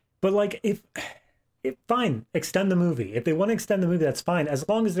 But like if fine, extend the movie. If they want to extend the movie, that's fine, as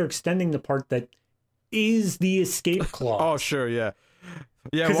long as they're extending the part that is the escape clause. Oh, sure, yeah.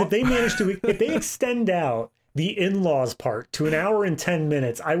 Because if they extend out the in-laws part to 1 hour and 10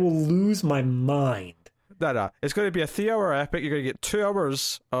 minutes, I will lose my mind. It's going to be a 3-hour epic. You're going to get 2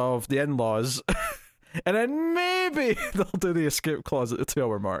 hours of the in-laws, and then maybe they'll do the escape clause at the 2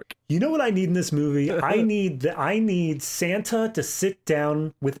 hour mark. You know what I need in this movie? I need Santa to sit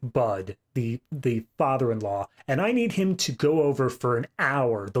down with Bud, the father-in-law, and I need him to go over for an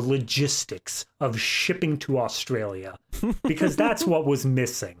hour the logistics of shipping to Australia, because that's what was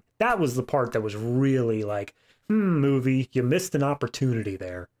missing. That was the part that was really like, movie, you missed an opportunity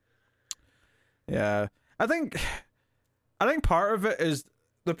there. Yeah, I think part of it is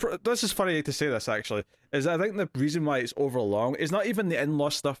this is funny to say this actually, is I think the reason why it's overlong is not even the in-law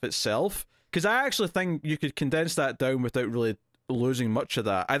stuff itself, because I actually think you could condense that down without really losing much of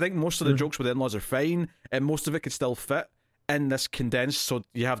that. I think most of the jokes with in-laws are fine, and most of it could still fit in this condensed, so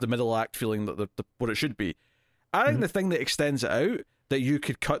you have the middle act feeling that the what it should be. I think the thing that extends it out, that you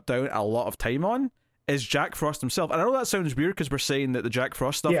could cut down a lot of time on, is Jack Frost himself. And I know that sounds weird because we're saying that the Jack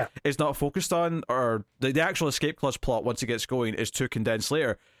Frost stuff is not focused on, or the actual escape clause plot once it gets going is too condensed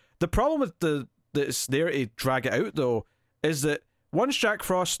later. The problem with that's there to drag it out though is that once Jack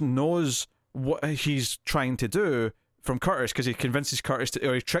Frost knows what he's trying to do from Curtis, because he convinces Curtis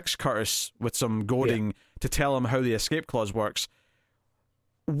or he tricks Curtis with some goading to tell him how the escape clause works.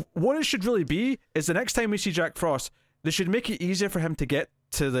 What it should really be is the next time we see Jack Frost, they should make it easier for him to get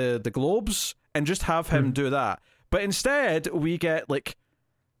to the globes and just have him do that. But instead, we get, like,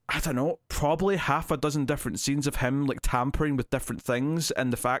 I don't know, probably half a dozen different scenes of him, like, tampering with different things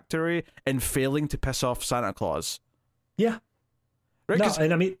in the factory and failing to piss off Santa Claus. Yeah. Right? No,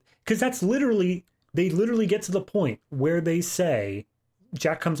 and I mean, because that's literally, they literally get to the point where they say,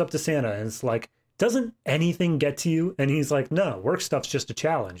 Jack comes up to Santa and it's like, doesn't anything get to you? And he's like, no, work stuff's just a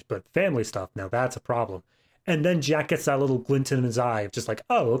challenge, but family stuff, now that's a problem. And then Jack gets that little glint in his eye of just like,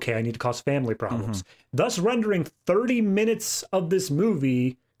 oh, okay, I need to cause family problems. Thus rendering 30 minutes of this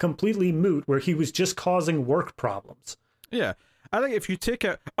movie completely moot, where he was just causing work problems. Yeah. I think if you take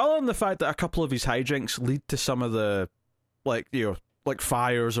it, other than the fact that a couple of his hijinks lead to some of the, like, you know, like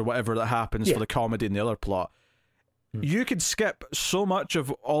fires or whatever that happens for the comedy and the other plot, you could skip so much of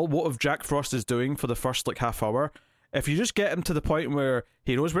all what Jack Frost is doing for the first, like, half hour. If you just get him to the point where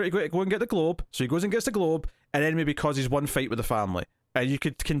he knows where to go and get the globe, so he goes and gets the globe, and then maybe causes one fight with the family, and you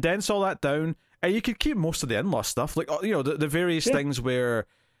could condense all that down, and you could keep most of the in-law stuff, like, you know, the various things where,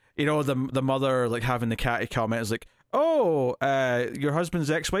 you know, the mother, like, having the catty comment is like, oh, your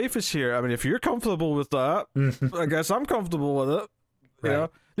husband's ex-wife is here. I mean, if you're comfortable with that, I guess I'm comfortable with it. You know,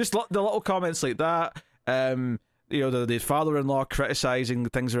 just the little comments like that. You know, the father-in-law criticizing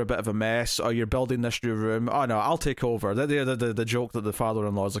things are a bit of a mess, or you're building this new room. Oh no, I'll take over. The joke that the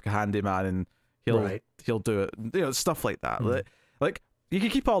father-in-law is like a handyman and he'll do it. You know, stuff like that. Like you can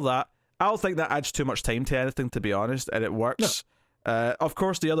keep all that. I don't think that adds too much time to anything, to be honest, and it works. No. Of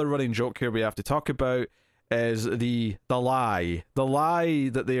course, the other running joke here we have to talk about is the lie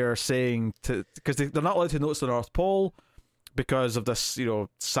that they are saying to, because they're not allowed to notice the North Pole because of this, you know,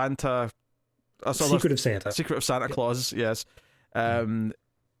 Santa. Secret of Santa Claus, yes.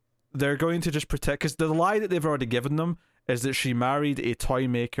 They're going to just protect, because the lie that they've already given them is that she married a toy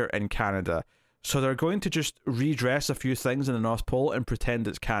maker in Canada. So they're going to just redress a few things in the North Pole and pretend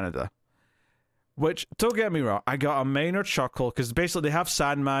it's Canada. Which, don't get me wrong, I got a minor chuckle, because basically they have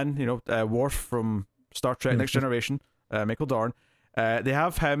Sandman, you know, Worf from Star Trek Next Generation, Michael Dorn. They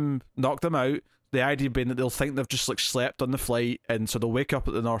have him knock them out. The idea being that they'll think they've just, like, slept on the flight, and so they'll wake up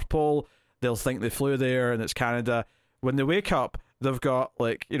at the North Pole. They'll think they flew there and it's Canada. When they wake up, they've got,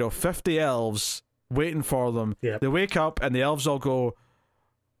 like, you know, 50 elves waiting for them. Yep. They wake up and the elves all go,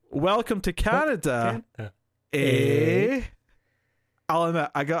 welcome to Canada. I'll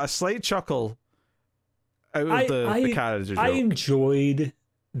admit, I got a slight chuckle out of the Canada joke. I enjoyed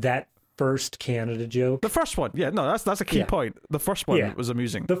that first Canada joke. The first one. Yeah, no, that's a key point. The first one was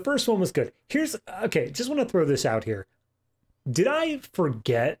amusing. The first one was good. Just want to throw this out here. Did I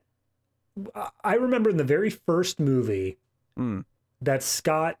forget? I remember in the very first movie that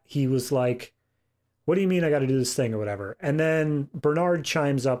Scott, he was like, what do you mean I got to do this thing or whatever? And then Bernard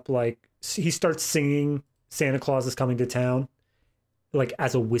chimes up, like, he starts singing Santa Claus is coming to town, like,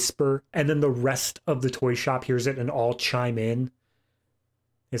 as a whisper. And then the rest of the toy shop hears it and all chime in.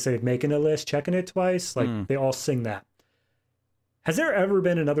 They say, making a list, checking it twice. Like, they all sing that. Has there ever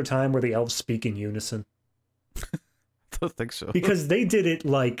been another time where the elves speak in unison? I don't think so. Because they did it,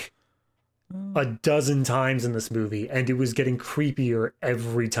 like, a dozen times in this movie, and it was getting creepier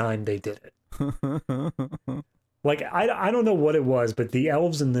every time they did it. Like, I don't know what it was, but the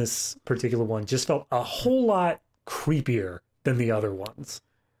elves in this particular one just felt a whole lot creepier than the other ones.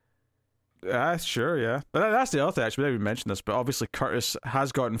 Sure, yeah. But that's the other thing, actually. We didn't even mention this, but obviously Curtis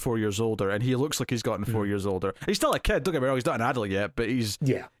has gotten 4 years older, and he looks like he's gotten 4 years older. He's still a kid, don't get me wrong, he's not an adult yet, but he's,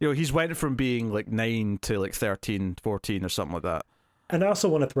 he's went from being like 9 to like 13, 14 or something like that. And I also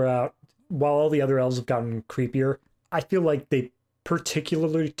want to throw out, while all the other elves have gotten creepier, I feel like they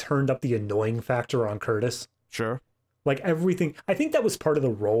particularly turned up the annoying factor on Curtis. Sure. Like everything, I think that was part of the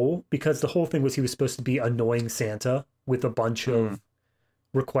role, because the whole thing was he was supposed to be annoying Santa with a bunch of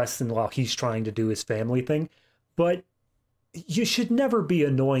requests, and while he's trying to do his family thing. But you should never be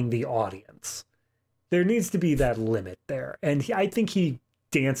annoying the audience. There needs to be that limit there. And I think he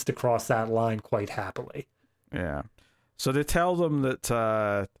danced across that line quite happily. Yeah. So they tell them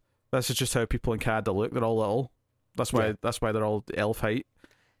that this is just how people in Canada look. They're all little. That's why they're all elf height.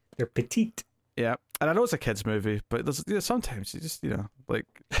 They're petite. Yeah, and I know it's a kids' movie, but there's sometimes you just like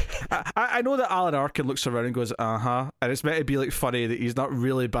I know that Alan Arkin looks around and goes and it's meant to be like funny that he's not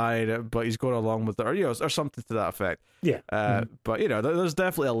really buying it, but he's going along with it, or something to that effect. Yeah. But there's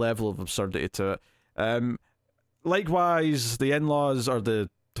definitely a level of absurdity to it. Likewise, the in-laws or the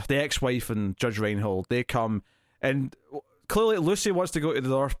ex-wife and Judge Reinhold, they come, and clearly Lucy wants to go to the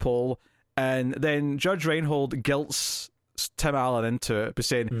North Pole, and then Judge Reinhold guilts Tim Allen into it by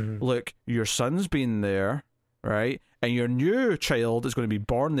saying, look, your son's been there, right, and your new child is going to be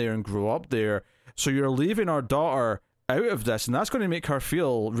born there and grow up there, so you're leaving our daughter out of this, and that's going to make her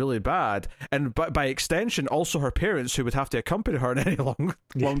feel really bad, and by extension also her parents, who would have to accompany her on any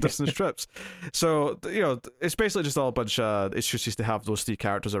long distance trips. So it's basically just all a bunch of issues to have those three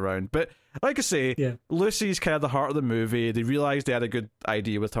characters around. But like I say, Lucy's kind of the heart of the movie. They realized they had a good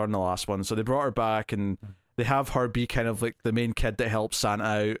idea with her in the last one, so they brought her back, and they have her be kind of like the main kid that helps Santa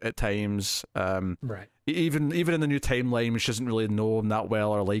out at times. Right. Even in the new timeline, she doesn't really know him that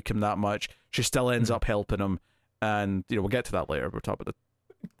well or like him that much. She still ends up helping him. And we'll get to that later. We'll talk about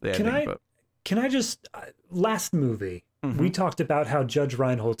the ending. Can I just last movie we talked about how Judge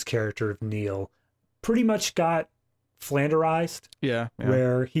Reinhold's character of Neil pretty much got Flanderized. Yeah.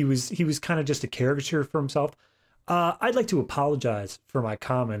 Where he was kind of just a caricature for himself. I'd like to apologize for my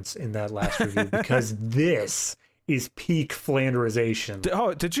comments in that last review, because this is peak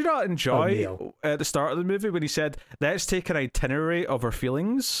Flanderization. Did you not enjoy at the start of the movie when he said, let's take an itinerary of our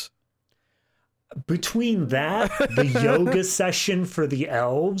feelings? Between that, the yoga session for the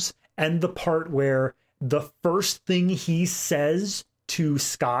elves, and the part where the first thing he says to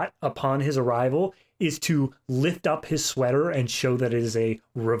Scott upon his arrival is to lift up his sweater and show that it is a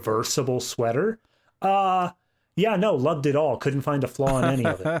reversible sweater. Loved it all. Couldn't find a flaw in any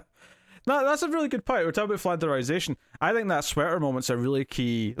of it. No, that's a really good point. We're talking about Flanderization. I think that sweater moment's a really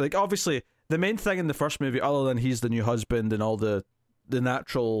key. Like, obviously, the main thing in the first movie, other than he's the new husband and all the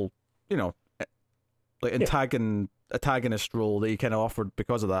natural, like antagonist role that he kind of offered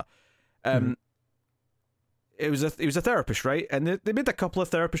because of that. He was a therapist, right? And they made a couple of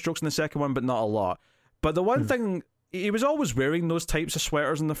therapist jokes in the second one, but not a lot. But the one thing, he was always wearing those types of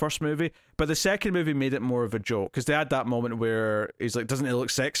sweaters in the first movie, but the second movie made it more of a joke, because they had that moment where he's like, doesn't it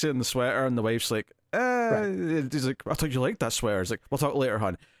look sexy in the sweater? And the wife's like, he's like, I thought you liked that sweater. He's like, we'll talk later,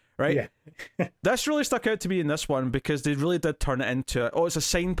 hon. Right? Yeah. This really stuck out to me in this one, because they really did turn it into, it's a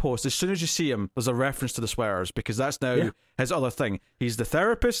signpost. As soon as you see him, there's a reference to the sweaters, because that's now his other thing. He's the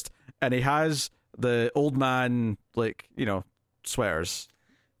therapist, and he has the old man, sweaters.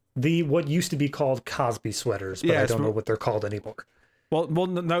 What used to be called Cosby sweaters, but I don't know what they're called anymore. Well,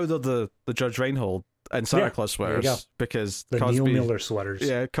 now they're the Judge Reinhold and Santa Claus sweaters, because the Cosby, Neil Miller sweaters.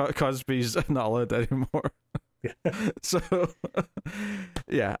 Yeah, Cosby's not allowed anymore. So,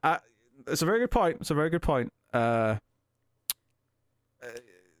 it's a very good point. I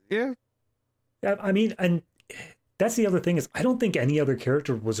mean, and that's the other thing, is I don't think any other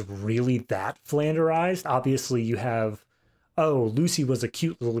character was really that Flanderized. Obviously, you have, Lucy was a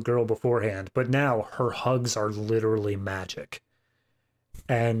cute little girl beforehand, but now her hugs are literally magic.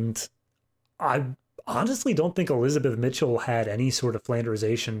 And I honestly don't think Elizabeth Mitchell had any sort of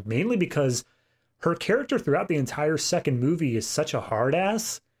Flanderization, mainly because her character throughout the entire second movie is such a hard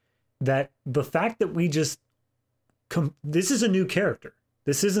ass that the fact that we just this is a new character.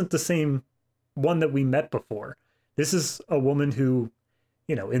 This isn't the same one that we met before. This is a woman who,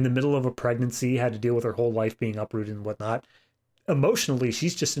 in the middle of a pregnancy, had to deal with her whole life being uprooted and whatnot. Emotionally,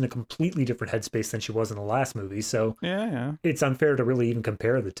 she's just in a completely different headspace than she was in the last movie. So it's unfair to really even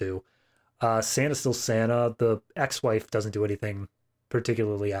compare the two. Santa's still Santa. The ex-wife doesn't do anything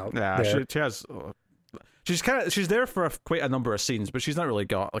particularly out there. She has. She's there for quite a number of scenes, but she's not really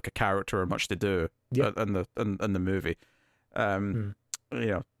got like a character or much to do in the movie.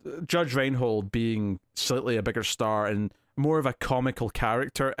 Judge Reinhold being slightly a bigger star and more of a comical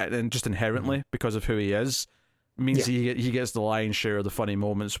character, and just inherently because of who he is, means he gets the lion's share of the funny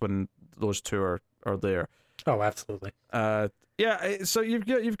moments when those two are there. Oh, absolutely. So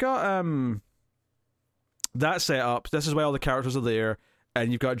you've got that set up. This is why all the characters are there,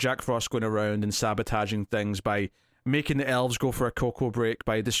 and you've got Jack Frost going around and sabotaging things by making the elves go for a cocoa break,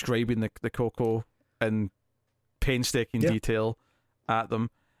 by describing the cocoa in painstaking detail at them.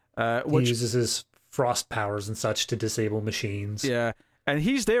 Which he uses his frost powers and such to disable machines. Yeah, and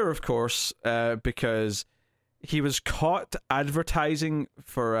he's there, of course, because he was caught advertising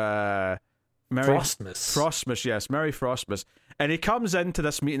for Frostmas, yes, Merry Frostmas. And he comes into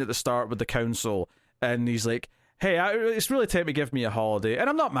this meeting at the start with the council, and he's like, hey, it's really time to give me a holiday. And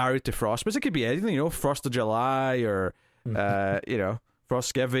I'm not married to Frostmas. It could be anything, Frost of July or,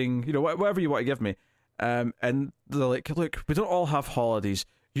 Frostgiving, whatever you want to give me. And they're like, look, we don't all have holidays.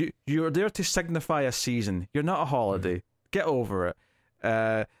 You're there to signify a season. You're not a holiday. Get over it.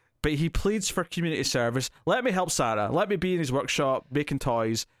 But he pleads for community service. Let me help Santa. Let me be in his workshop making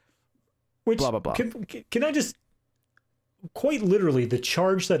toys. Which, blah, blah, blah. Can I just... Quite literally, the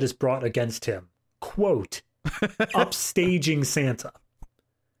charge that is brought against him, quote, upstaging Santa.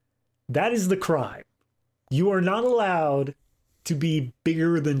 That is the crime. You are not allowed to be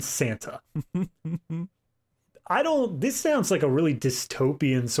bigger than Santa. This sounds like a really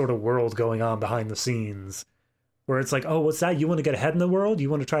dystopian sort of world going on behind the scenes, where it's like, oh, what's that? You want to get ahead in the world? You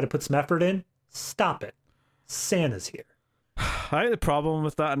want to try to put some effort in? Stop it. Santa's here. I think the problem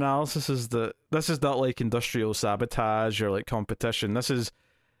with that analysis is that this is not like industrial sabotage or like competition.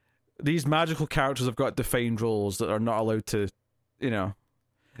 These magical characters have got defined roles that are not allowed to,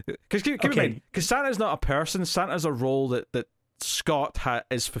 because keep in mind, because Santa's not a person. Santa's a role that Scott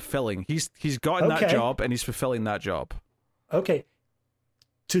is fulfilling. He's gotten that job and he's fulfilling that job. Okay.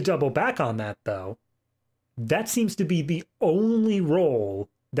 To double back on that, though, that seems to be the only role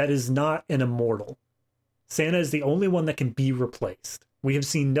that is not an immortal. Santa is the only one that can be replaced. We have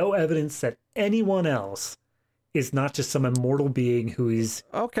seen no evidence that anyone else is not just some immortal being who is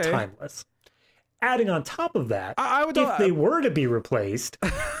timeless. Adding on top of that, if they were to be replaced,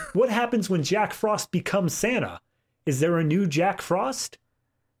 what happens when Jack Frost becomes Santa? Is there a new Jack Frost?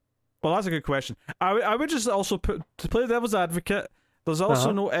 Well, that's a good question. I would just also to play the devil's advocate, there's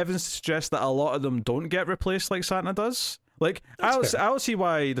also no evidence to suggest that a lot of them don't get replaced like Santa does. Like, I don't see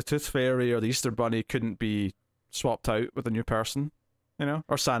why the Tooth Fairy or the Easter Bunny couldn't be swapped out with a new person,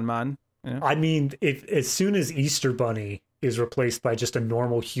 or Sandman. I mean, as soon as Easter Bunny is replaced by just a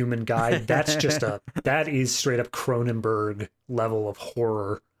normal human guy, that is straight up Cronenberg level of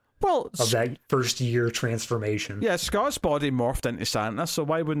horror. Well, of that first year transformation. Yeah, Scott's body morphed into Santa, so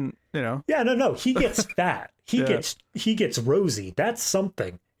why wouldn't Yeah, no, he gets fat. He gets rosy. That's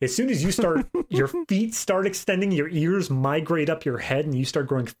something. As soon as you start, your feet start extending, your ears migrate up your head, and you start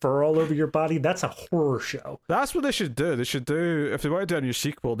growing fur all over your body, that's a horror show. That's what they should do. They should do, if they want to do a new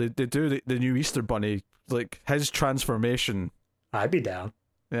sequel, they do the new Easter Bunny, like his transformation. I'd be down.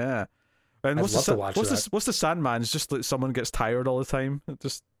 Yeah. And what's the Sandman? It's just like someone gets tired all the time. It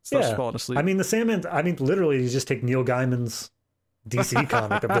just starts falling asleep. I mean, the Sandman, literally, you just take Neil Gaiman's DC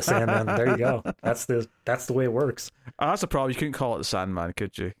comic of the Sandman. There you go. That's the way it works. That's the problem. You couldn't call it the Sandman,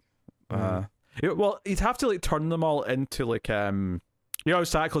 could you? Well, you'd have to like turn them all into like how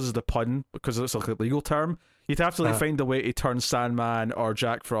Santa Claus is the pun because it's like a legal term. You'd have to find a way to turn Sandman or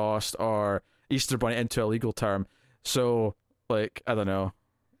Jack Frost or Easter Bunny into a legal term. So like I don't know.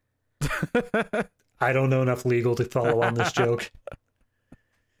 I don't know enough legal to follow on this joke.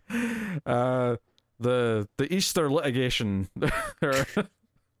 The Easter litigation, the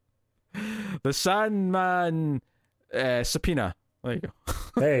Sandman subpoena. There you go.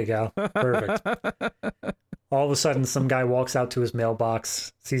 There you go. Perfect. All of a sudden, some guy walks out to his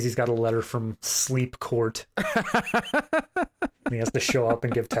mailbox, sees he's got a letter from Sleep Court, and he has to show up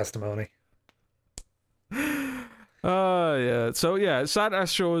and give testimony. Yeah. So yeah, Santa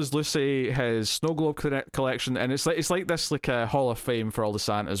shows Lucy his snow globe collection, and it's like this a Hall of Fame for all the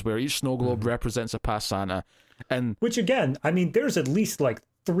Santas, where each snow globe represents a past Santa, and which again, I mean, there's at least like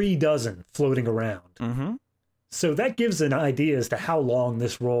 3 dozen floating around. Mm-hmm. So that gives an idea as to how long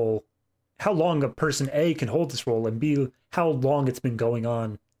a person A can hold this role, and B, how long it's been going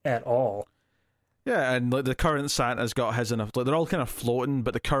on at all. Yeah, and like the current Santa's got his in they're all kind of floating,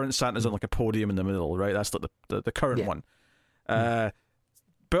 but the current Santa's on like a podium in the middle, right? That's like the current one.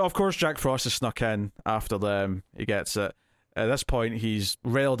 But of course, Jack Frost is snuck in after them. He gets it. At this point, he's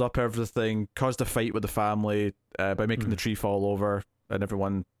railed up everything, caused a fight with the family by making the tree fall over, and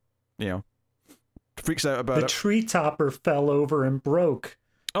everyone, freaks out about it. The tree topper fell over and broke.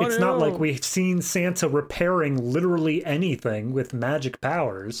 Oh, It's no. not like we've seen Santa repairing literally anything with magic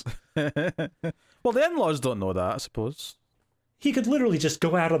powers. Well, the in-laws don't know that, I suppose. He could literally just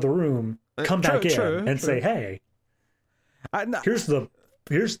go out of the room, come back in, and say, "Hey, here's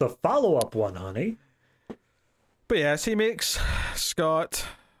the follow-up one, honey." But yes, he makes Scott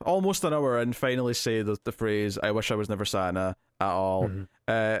almost an hour in finally say the phrase, "I wish I was never Santa" at all.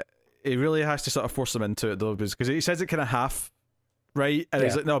 He really has to sort of force him into it though, because he says it kind of half right, and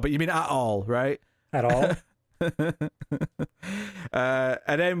he's like, "No, but you mean at all, right?" At all.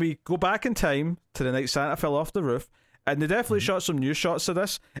 And then we go back in time to the night Santa fell off the roof, and they definitely shot some new shots of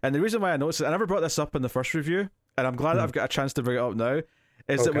this. And the reason why I noticed it, I never brought this up in the first review, and I'm glad that I've got a chance to bring it up now,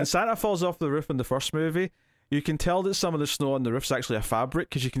 is that when Santa falls off the roof in the first movie, you can tell that some of the snow on the roof's actually a fabric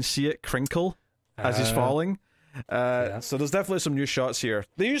because you can see it crinkle as he's falling. So there's definitely some new shots here.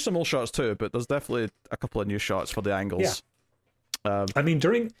 They use some old shots too, but there's definitely a couple of new shots for the angles. I mean,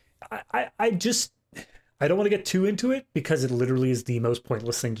 I don't want to get too into it because it literally is the most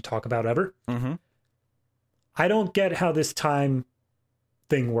pointless thing to talk about ever. I don't get how this time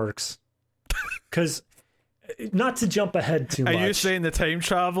thing works. Because, not to jump ahead too much. Are you saying the time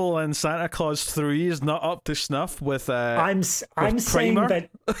travel in Santa Claus 3 is not up to snuff with I'm saying that...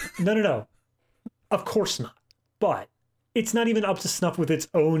 No. Of course not. But it's not even up to snuff with its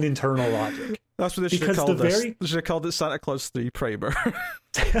own internal logic. That's what they should have called this. They should have called it Santa Claus 3 Primer.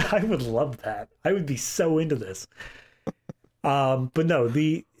 I would love that. I would be so into this. But no,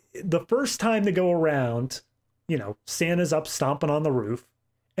 the first time they go around, Santa's up stomping on the roof,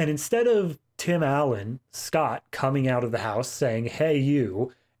 and instead of Tim Allen, Scott, coming out of the house saying, "Hey,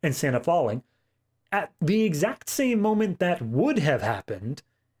 you," and Santa falling, at the exact same moment that would have happened,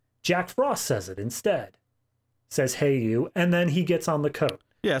 Jack Frost says it instead. Says, "Hey, you," and then he gets on the coat.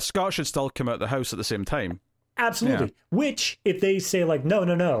 Yeah, Scott should still come out the house at the same time. Absolutely. Yeah. Which, if they say, like,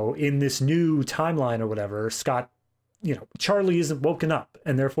 no, in this new timeline or whatever, Scott, Charlie isn't woken up,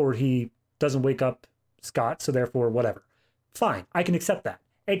 and therefore he doesn't wake up Scott, so therefore whatever. Fine, I can accept that.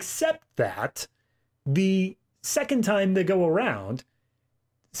 Except that the second time they go around,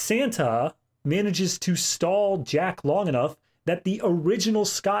 Santa manages to stall Jack long enough that the original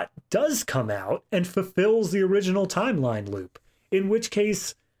Scott does come out and fulfills the original timeline loop. In which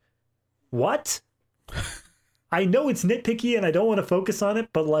case, what? I know it's nitpicky and I don't want to focus on it,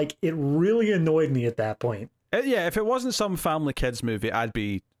 but like it really annoyed me at that point. Yeah, if it wasn't some family kids movie, I'd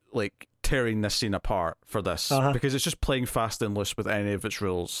be like tearing this scene apart for this because it's just playing fast and loose with any of its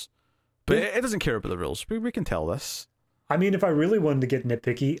rules. But it doesn't care about the rules. We can tell this. I mean, if I really wanted to get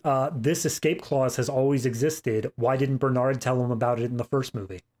nitpicky, this escape clause has always existed. Why didn't Bernard tell him about it in the first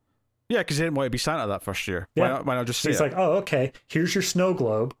movie? Yeah, because he didn't want to be Santa that first year. Yeah. Why not just say He's like, "Oh, okay, here's your snow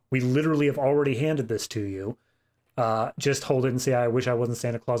globe. We literally have already handed this to you. Just hold it and say, I wish I wasn't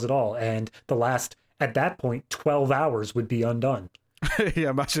Santa Claus at all." And the last, at that point, 12 hours would be undone.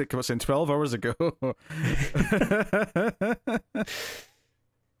 Yeah, imagine it came out saying 12 hours ago.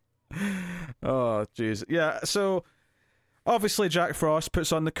 Oh, jeez. Yeah, so obviously Jack Frost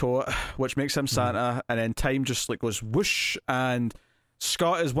puts on the coat, which makes him Santa, and then time just like goes whoosh, and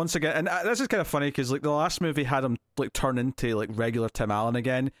Scott is once again, and this is kind of funny because like the last movie had him like turn into like regular Tim Allen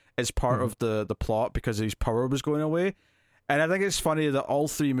again as part of the plot because his power was going away. And I think it's funny that all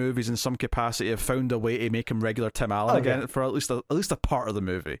three movies in some capacity have found a way to make him regular Tim Allen again for at least a part of the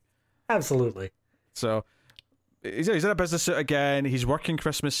movie. Absolutely. So he's in a business suit again. He's working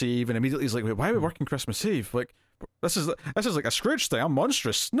Christmas Eve, and immediately he's like, "Wait, why are we working Christmas Eve? Like, this is like a Scrooge thing. I'm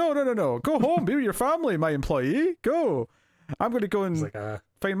monstrous. No. Go home, be with your family, my employee. Go. I'm going to go and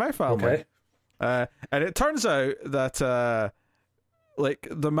find my family." Okay. And it turns out that like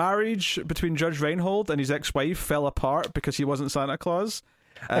the marriage between Judge Reinhold and his ex-wife fell apart because he wasn't Santa Claus.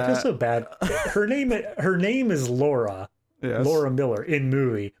 I feel so bad. Her name is Laura. Yes. Laura Miller in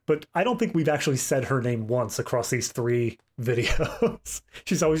movie, but I don't think we've actually said her name once across these 3 videos.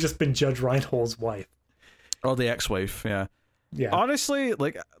 She's always just been Judge Reinhold's wife. Or the ex-wife, yeah. Yeah. Honestly,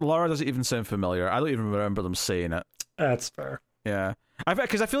 like Laura doesn't even sound familiar. I don't even remember them saying it. That's fair. Yeah.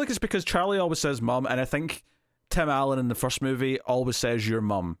 Because I feel like it's because Charlie always says mum, and I think Tim Allen in the first movie always says your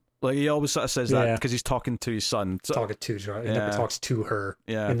mum. Like he always sort of says that because he's talking to his son. So, talking to her. He never talks to her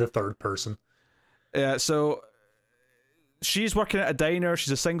in the third person. Yeah, so she's working at a diner.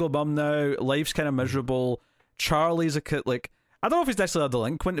 She's a single mum now. Life's kind of miserable. Charlie's a kid, like, I don't know if he's necessarily a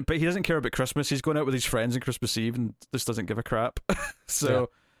delinquent, but he doesn't care about Christmas. He's going out with his friends on Christmas Eve and just doesn't give a crap. So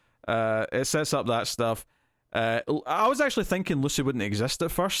it sets up that stuff. I was actually thinking Lucy wouldn't exist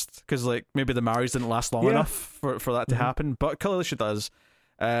at first because like maybe the marriage didn't last long enough for that to happen, but clearly she does.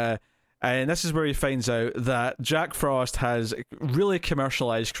 And this is where he finds out that Jack Frost has really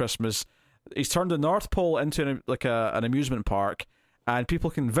commercialized Christmas. He's turned the North Pole into an amusement park, and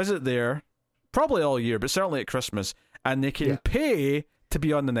people can visit there probably all year, but certainly at Christmas, and they can pay to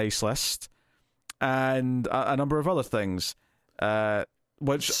be on the nice list, and a number of other things.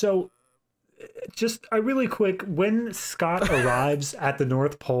 So, just a really quick, when Scott arrives at the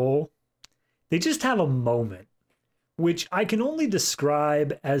North Pole, they just have a moment, which I can only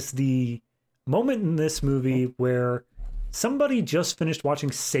describe as the moment in this movie where somebody just finished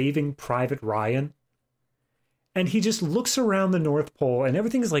watching Saving Private Ryan, and he just looks around the North Pole, and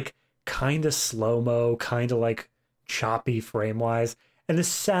everything is like kind of slow-mo, kind of like choppy frame-wise, and this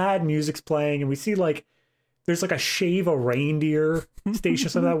sad music's playing, and we see like there's like a Shave a Reindeer station,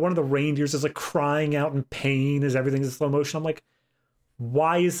 something like that. One of the reindeers is like crying out in pain as everything's in slow motion. I'm like,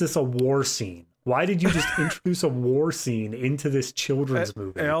 why is this a war scene? Why did you just introduce a war scene into this children's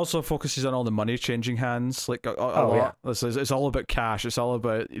movie? It also focuses on all the money changing hands, like a lot. It's all about cash. It's all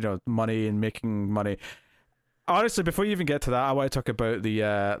about money and making money. Honestly, before you even get to that, I want to talk about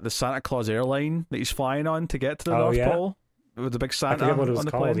the Santa Claus airline that he's flying on to get to the North Pole with the big Santa. I forget what it was on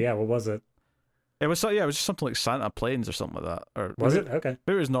the called. plane. Yeah, what was it? It was just something like Santa Planes or something like that. Or was it? Okay.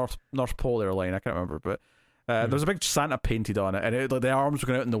 Maybe it was North Pole Airline. I can't remember, but there was a big Santa painted on it, and the arms were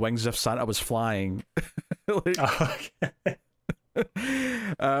going out in the wings as if Santa was flying. I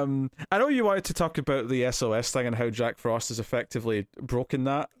know you wanted to talk about the SOS thing and how Jack Frost has effectively broken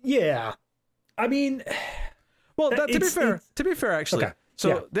that. Yeah, I mean, well, to be fair, actually. Okay.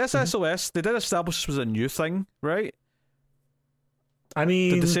 So the SOS, they did establish this was a new thing, right? I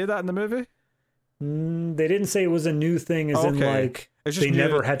mean, did they say that in the movie? They didn't say it was a new thing, as in like they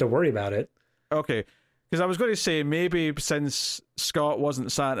never had to worry about it. Okay, because I was going to say maybe since Scott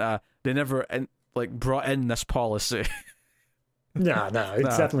wasn't Santa, they never brought in this policy. No,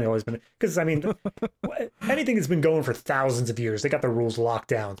 it's definitely always been, because I mean, anything that's been going for thousands of years, they got the rules locked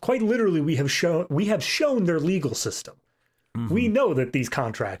down. Quite literally, we have shown their legal system. Mm-hmm. We know that these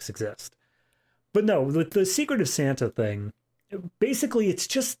contracts exist. But no, the Secret of Santa thing, basically, it's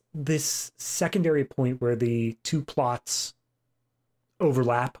just this secondary point where the two plots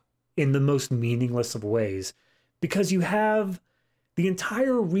overlap in the most meaningless of ways, because you have the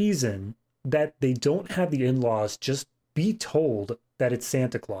entire reason that they don't have the in-laws just be told that it's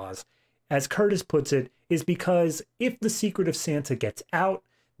Santa Claus, as Curtis puts it, is because if the Secret of Santa gets out,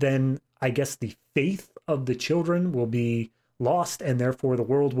 then I guess the faith of the children will be lost, and therefore the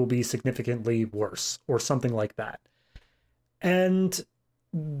world will be significantly worse, or something like that. And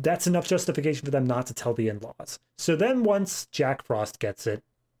that's enough justification for them not to tell the in-laws. So then once Jack Frost gets it,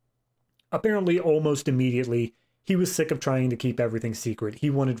 apparently almost immediately, he was sick of trying to keep everything secret. He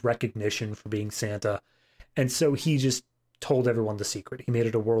wanted recognition for being Santa. And so he just told everyone the secret. He made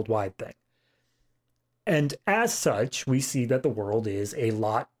it a worldwide thing. And as such, we see that the world is a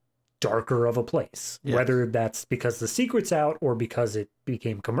lot darker of a place. Yes. Whether that's because the secret's out or because it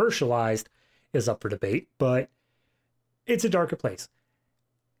became commercialized is up for debate, but it's a darker place.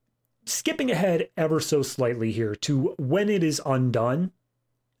 Skipping ahead ever so slightly here to when it is undone,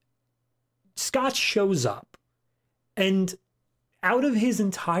 Scott shows up, and out of his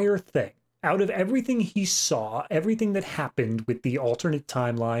entire thing, out of everything he saw, everything that happened with the alternate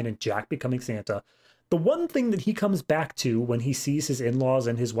timeline and Jack becoming Santa, the one thing that he comes back to when he sees his in-laws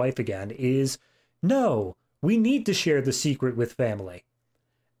and his wife again is, no, we need to share the secret with family.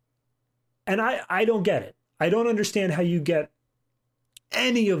 And I don't get it. I don't understand how you get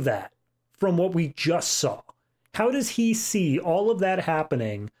any of that from what we just saw. How does he see all of that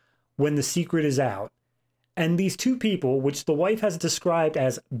happening when the secret is out? And these two people, which the wife has described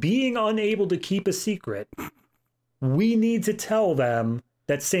as being unable to keep a secret, we need to tell them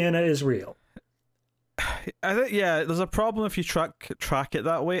that Santa is real. I think, there's a problem if you track it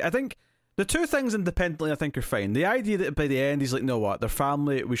that way. I think the two things independently, I think, are fine. The idea that by the end he's like, no, what, they're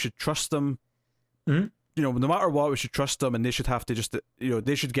family, we should trust them. Mm-hmm. No matter what, we should trust them, and they should have to just,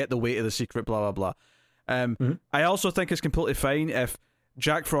 they should get the weight of the secret, blah, blah, blah. I also think it's completely fine if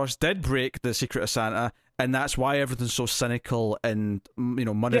Jack Frost did break the secret of Santa, and that's why everything's so cynical and,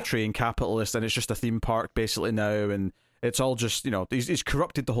 monetary and capitalist, and it's just a theme park basically now, and it's all just, he's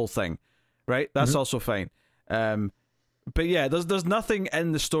corrupted the whole thing, right? That's also fine. But yeah, there's nothing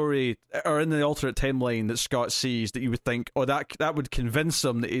in the story or in the alternate timeline that Scott sees that you would think, that would convince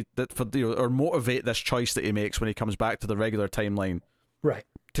him or motivate this choice that he makes when he comes back to the regular timeline, right?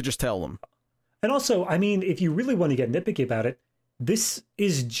 To just tell them. And also, I mean, if you really want to get nitpicky about it, this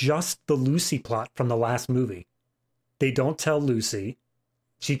is just the Lucy plot from the last movie. They don't tell Lucy.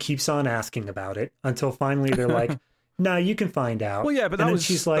 She keeps on asking about it until finally they're like, nah, you can find out. Well, yeah, but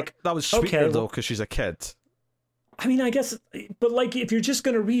she's like, that was sweeter, okay, though, because she's a kid. I mean, I guess, but like, if you're just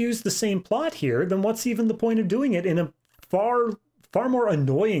going to reuse the same plot here, then what's even the point of doing it in a far more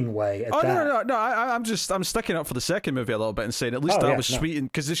annoying way at that? No, I'm sticking up for the second movie a little bit and saying at least that was sweet,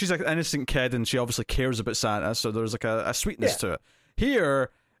 because she's like an innocent kid and she obviously cares about Santa, so there's like a sweetness to it. Here,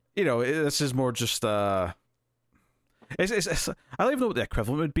 you know, this is more just it's I don't even know what the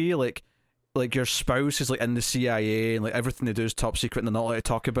equivalent would be, like your spouse is like in the CIA and like everything they do is top secret and they're not allowed to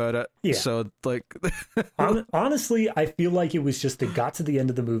talk about it. Yeah. So like honestly, I feel like it was just they got to the end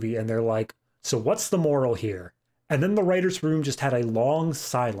of the movie and they're like, so what's the moral here? And then the writer's room just had a long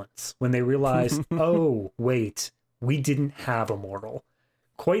silence when they realized, oh, wait, we didn't have a moral.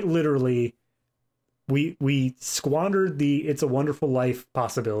 Quite literally, we squandered the It's a Wonderful Life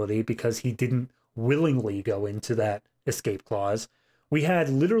possibility because he didn't willingly go into that escape clause. We had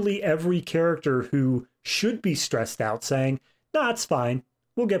literally every character who should be stressed out saying, nah, it's fine.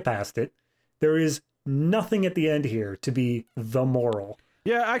 We'll get past it. There is nothing at the end here to be the moral.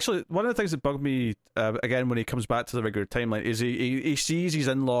 Yeah, actually, one of the things that bugged me, again, when he comes back to the regular timeline, is he sees his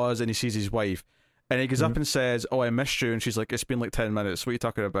in-laws and he sees his wife, and he goes up and says, oh, I missed you, and she's like, it's been like 10 minutes, what are you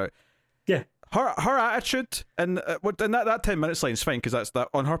talking about? Yeah. Her attitude, and that 10 minutes line is fine, because that's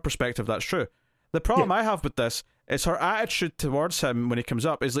on her perspective, that's true. The problem I have with this is her attitude towards him when he comes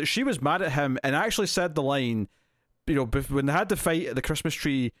up is like she was mad at him and actually said the line, you know, when they had the fight at the Christmas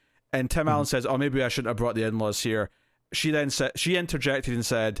tree and Tim Allen says, oh, maybe I shouldn't have brought the in-laws here. She then said, she interjected and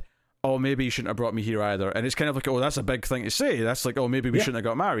said, oh, maybe you shouldn't have brought me here either. And it's kind of like, oh, that's a big thing to say. That's like, oh, maybe we shouldn't have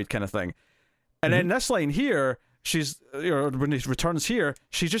got married kind of thing. And then this line here, she's, you know, when he returns here,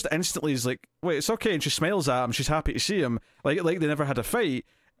 she just instantly is like, wait, it's okay. And she smiles at him. She's happy to see him. Like they never had a fight.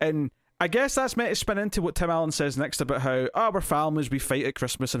 And I guess that's meant to spin into what Tim Allen says next about how, we're families, we fight at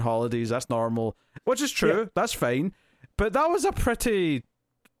Christmas and holidays, that's normal. Which is true, that's fine. But that was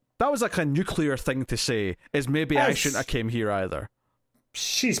like a nuclear thing to say, is maybe I shouldn't have came here either.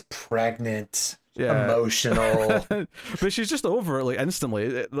 She's pregnant, emotional. But she's just over it, like,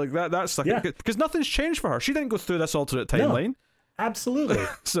 instantly. Like, that's like, because nothing's changed for her. She didn't go through this alternate timeline. No, absolutely.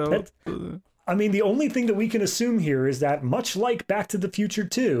 So... I mean, the only thing that we can assume here is that, much like Back to the Future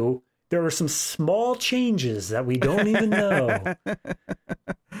 2, there are some small changes that we don't even know.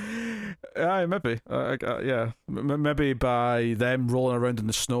 Maybe. Maybe by them rolling around in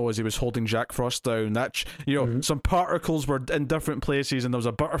the snow as he was holding Jack Frost down, that some particles were in different places, and there was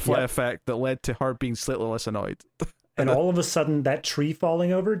a butterfly effect that led to her being slightly less annoyed. And all of a sudden, that tree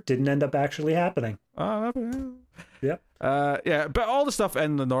falling over didn't end up actually happening. Yep. But all the stuff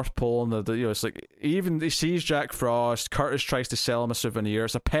in the North Pole and the it's like he sees Jack Frost. Curtis tries to sell him a souvenir.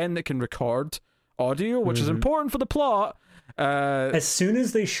 It's a pen that can record audio, which is important for the plot. As soon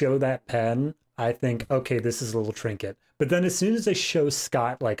as they show that pen, I think, okay, this is a little trinket. But then as soon as they show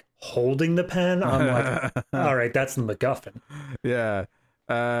Scott like holding the pen, I'm like, all right, that's the MacGuffin. Yeah.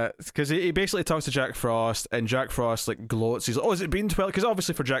 Because he basically talks to Jack Frost, and Jack Frost like gloats. He's like, oh, has it been 12? Because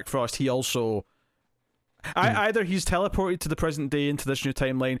obviously for Jack Frost, he also... either he's teleported to the present day into this new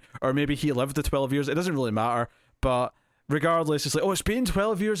timeline, or maybe he lived the 12 years. It doesn't really matter. But regardless, it's like, oh, it's been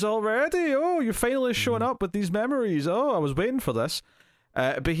 12 years already. Oh, you're finally showing up with these memories. Oh, I was waiting for this.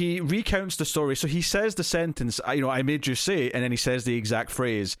 But he recounts the story. So he says the sentence, I made you say, and then he says the exact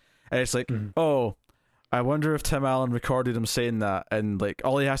phrase. And it's like, oh, I wonder if Tim Allen recorded him saying that. And like,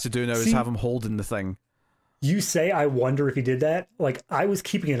 all he has to do now is have him holding the thing. You say, I wonder if he did that? Like, I was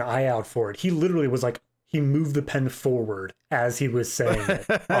keeping an eye out for it. He literally was like, he moved the pen forward as he was saying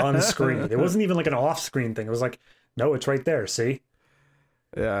it on screen. It wasn't even like an off-screen thing. It was like, no, it's right there. See?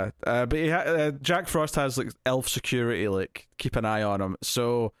 Yeah, but Jack Frost has like elf security, like keep an eye on him.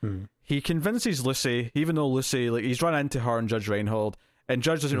 So he convinces Lucy, even though Lucy, like he's run into her and Judge Reinhold, and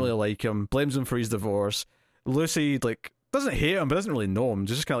Judge doesn't really like him, blames him for his divorce. Lucy like doesn't hate him, but doesn't really know him.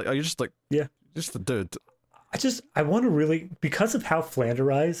 Just kind of like, you're just like, just a dude. I want to really, because of how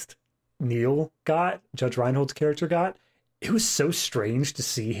flanderized Neil got, Judge Reinhold's character got, it was so strange to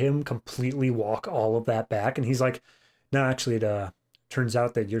see him completely walk all of that back. And he's like, no, actually, it turns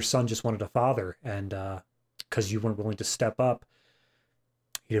out that your son just wanted a father, and because you weren't willing to step up,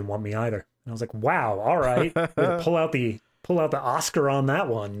 he didn't want me either. And I was like, wow, all right. pull out the Oscar on that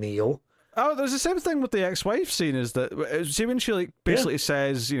one, Neil. Oh, there's the same thing with the ex-wife scene, is that see when she like basically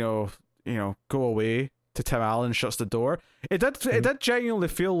says, go away, to Tim Allen, shuts the door. It did genuinely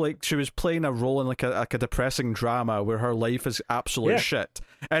feel like she was playing a role in like a depressing drama where her life is absolute shit.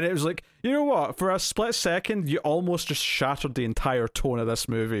 And it was like, you know what? For a split second, you almost just shattered the entire tone of this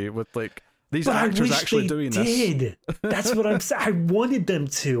movie with like These But actors I wish actually they doing did. this. That's what I'm saying. I wanted them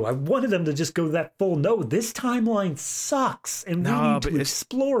to. I wanted them to just go that full. No, this timeline sucks, and we need to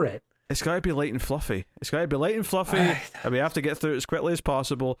explore it. It's got to be light and fluffy. And we have to get through it as quickly as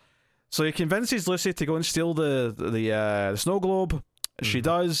possible. So he convinces Lucy to go and steal the snow globe. She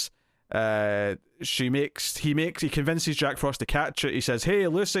does. He convinces Jack Frost to catch it. He says, "Hey,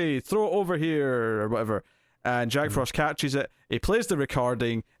 Lucy, throw it over here," or whatever. And Jack Frost catches it. He plays the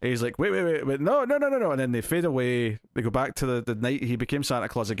recording. And he's like, wait, no. And then they fade away. They go back to the night he became Santa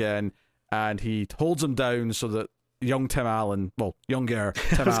Claus again. And he holds him down so that younger Tim Allen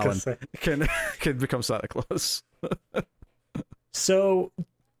can become Santa Claus. So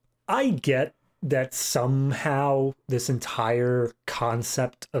I get that somehow this entire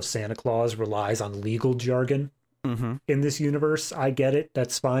concept of Santa Claus relies on legal jargon in this universe. I get it.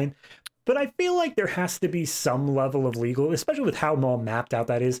 That's fine. But I feel like there has to be some level of legal, especially with how well mapped out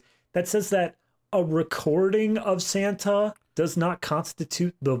that is, that says that a recording of Santa does not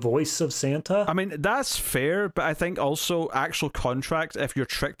constitute the voice of Santa. I mean, that's fair, but I think also actual contract, if you're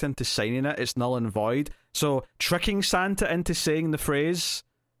tricked into signing it, it's null and void. So tricking Santa into saying the phrase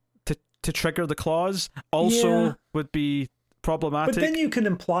to trigger the clause also would be problematic. But then you can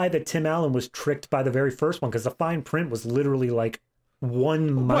imply that Tim Allen was tricked by the very first one, because the fine print was literally like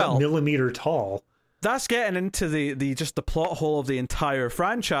 1 millimeter tall. That's getting into the just the plot hole of the entire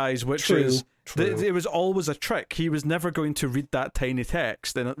franchise, which is it was always a trick. He was never going to read that tiny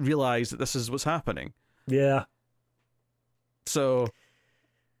text and realize that this is what's happening. Yeah. But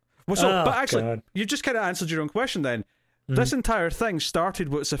actually, God. You just kind of answered your own question then. This entire thing started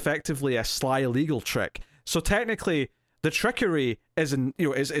what's effectively a sly legal trick. So technically, the trickery is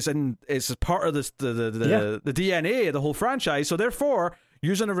part of the DNA of the whole franchise. So therefore,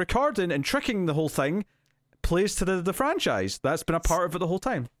 using a recording and tricking the whole thing plays to the franchise. That's been a part of it the whole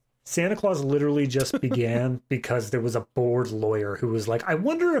time. Santa Claus literally just began because there was a bored lawyer who was like, I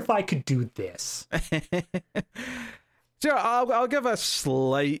wonder if I could do this. So I'll give a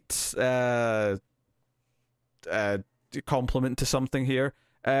slight compliment to something here.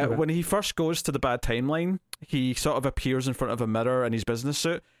 Okay. When he first goes to the bad timeline, he sort of appears in front of a mirror in his business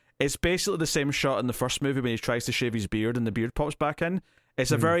suit. It's basically the same shot in the first movie when he tries to shave his beard and the beard pops back in.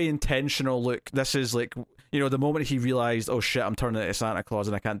 It's a very intentional look. This is like, the moment he realized, oh shit, I'm turning into Santa Claus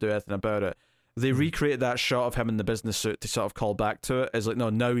and I can't do anything about it. They recreated that shot of him in the business suit to sort of call back to it. It's like, no,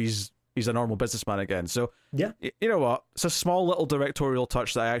 now he's a normal businessman again. So, yeah, you know what? It's a small little directorial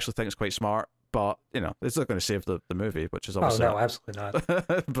touch that I actually think is quite smart. But, it's not going to save the movie, which is obviously... Oh, no, absolutely not.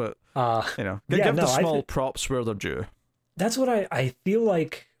 But, give the small props where they're due. That's what I feel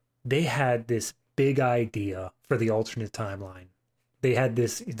like they had this big idea for the alternate timeline. They had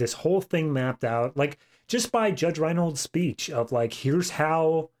this whole thing mapped out, like, just by Judge Reinhold's speech of, like, here's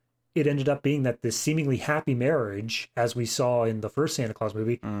how it ended up being that this seemingly happy marriage, as we saw in the first Santa Claus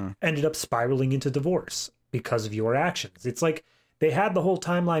movie, ended up spiraling into divorce because of your actions. It's like... They had the whole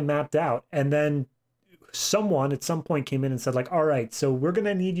timeline mapped out, and then someone at some point came in and said, like, all right, so we're going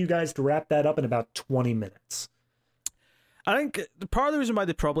to need you guys to wrap that up in about 20 minutes. I think part of the reason why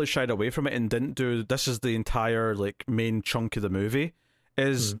they probably shied away from it and didn't do this is the entire, like, main chunk of the movie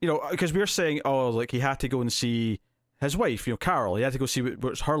is, because we're saying, oh, like, he had to go and see his wife, Carol. He had to go see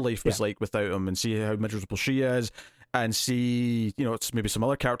what her life was like without him and see how miserable she is and see, it's maybe some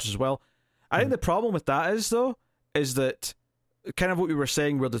other characters as well. I think the problem with that is that kind of what we were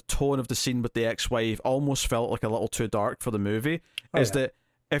saying, where the tone of the scene with the ex-wife almost felt like a little too dark for the movie, that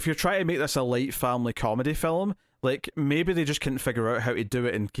if you're trying to make this a light family comedy film, like, maybe they just couldn't figure out how to do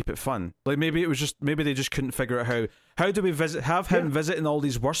it and keep it fun. Like, maybe they just couldn't figure out how do we have him visiting all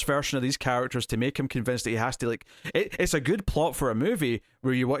these worst versions of these characters to make him convinced that he has to, like, it's a good plot for a movie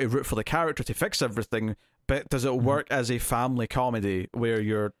where you want to root for the character to fix everything, but does it work as a family comedy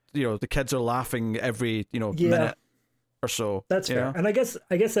where the kids are laughing every minute or so? That's fair. And I guess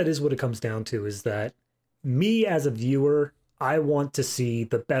that is what it comes down to, is that me as a viewer, I want to see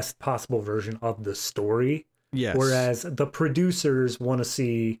the best possible version of the story. Yes. Whereas the producers want to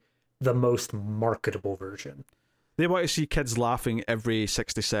see the most marketable version. They want to see kids laughing every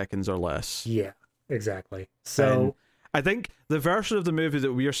 60 seconds or less. Yeah, exactly. So I think the version of the movie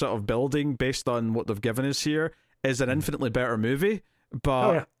that we are sort of building based on what they've given us here is an infinitely better movie,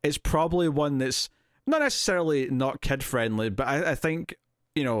 but it's probably one that's not necessarily not kid-friendly, but I think,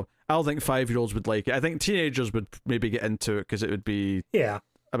 I don't think 5-year-olds would like it. I think teenagers would maybe get into it because it would be a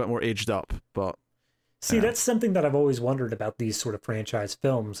bit more aged up. But see, that's something that I've always wondered about these sort of franchise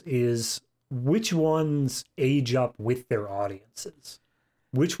films, is which ones age up with their audiences?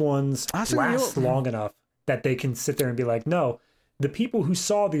 Which ones last long enough that they can sit there and be like, no, the people who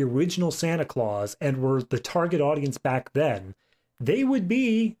saw the original Santa Claus and were the target audience back then, they would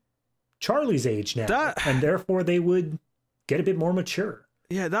be Charlie's age now, and therefore they would get a bit more mature.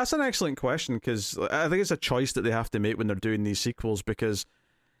 Yeah, that's an excellent question, because I think it's a choice that they have to make when they're doing these sequels, because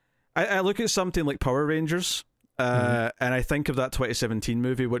I look at something like Power Rangers, and I think of that 2017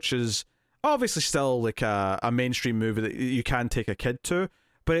 movie, which is obviously still like a mainstream movie that you can take a kid to,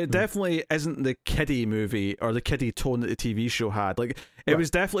 but it definitely isn't the kiddie movie or the kiddie tone that the TV show had. Like, it was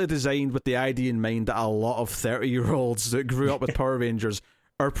definitely designed with the idea in mind that a lot of 30-year-olds that grew up with Power Rangers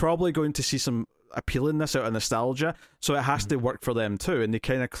are probably going to see some appeal in this out of nostalgia, so it has to work for them too, and they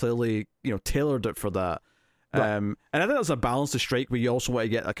kind of clearly, tailored it for that. And I think there's a balance to strike where you also want to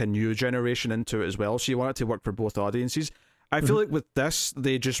get like a new generation into it as well, so you want it to work for both audiences. I feel like with this,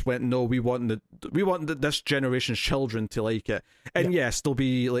 they just went, no, we want this generation's children to like it, and yes, there'll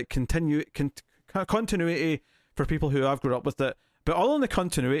be like continuity for people who have grown up with it, but all in the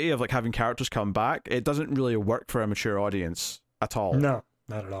continuity of like having characters come back, it doesn't really work for a mature audience at all. No,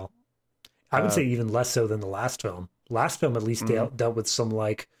 not at all. I would say even less so than the last film. Last film at least dealt with some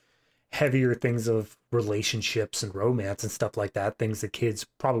like heavier things of relationships and romance and stuff like that, things that kids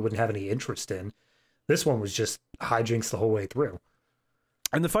probably wouldn't have any interest in. This one was just hijinks the whole way through.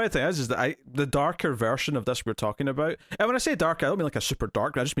 And the funny thing is that the darker version of this we're talking about, and when I say darker, I don't mean like a super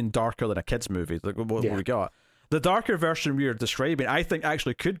dark, I just mean darker than a kid's movie, like what we got. The darker version we are describing, I think,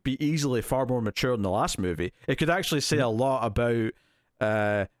 actually could be easily far more mature than the last movie. It could actually say a lot about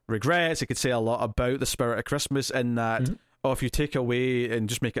regrets. It could say a lot about the spirit of Christmas, in that, if you take away and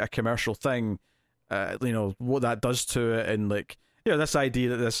just make it a commercial thing, what that does to it, and like, this idea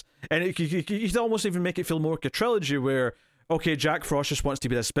that this, and you could almost even make it feel more like a trilogy where, okay, Jack Frost just wants to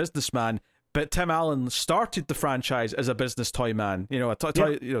be this businessman, but Tim Allen started the franchise as a business toy man,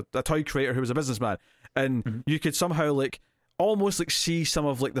 a toy creator who was a businessman, and you could somehow like almost like see some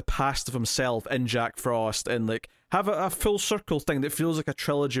of like the past of himself in Jack Frost, and like have a full circle thing that feels like a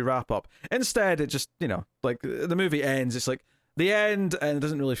trilogy wrap up. Instead, it just, like the movie ends, it's like the end, and it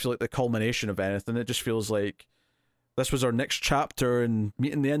doesn't really feel like the culmination of anything. It just feels like this was our next chapter and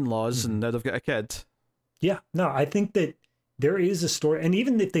meeting the in-laws, and now they've got a kid. Yeah, no, I think that there is a story, and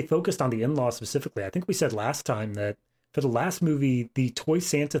even if they focused on the in-laws specifically, I think we said last time that for the last movie, the Toy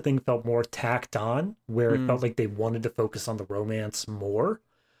Santa thing felt more tacked on, where it felt like they wanted to focus on the romance more.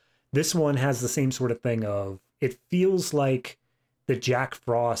 This one has the same sort of thing of, it feels like the Jack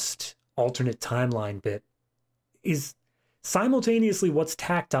Frost alternate timeline bit is simultaneously what's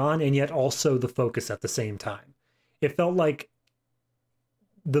tacked on and yet also the focus at the same time. It felt like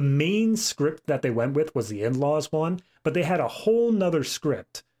the main script that they went with was the in-laws one, but they had a whole nother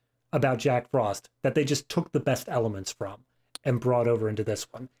script about Jack Frost that they just took the best elements from and brought over into this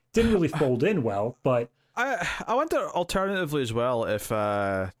one. Didn't really fold in well, but I wonder alternatively as well if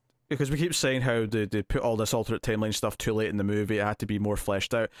because we keep saying how they put all this alternate timeline stuff too late in the movie, it had to be more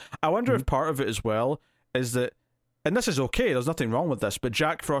fleshed out. I wonder if part of it as well is that, and this is okay, there's nothing wrong with this, but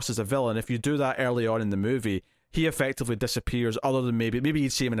Jack Frost is a villain. If you do that early on in the movie, he effectively disappears, other than maybe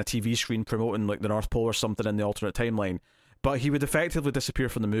you'd see him in a TV screen promoting like the North Pole or something in the alternate timeline. But he would effectively disappear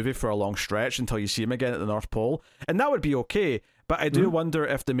from the movie for a long stretch until you see him again at the North Pole. And that would be okay. But I do wonder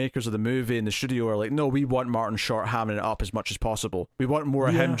if the makers of the movie in the studio are like, no, we want Martin Short hamming it up as much as possible. We want more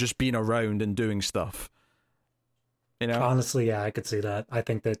of him just being around and doing stuff. Honestly, yeah, I could see that. I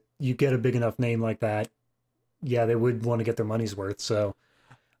think that you get a big enough name like that, yeah, they would want to get their money's worth. So,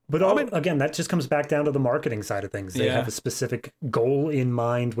 but again, that just comes back down to the marketing side of things. They have a specific goal in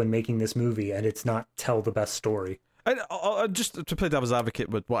mind when making this movie, and it's not tell the best story. And just to play devil's advocate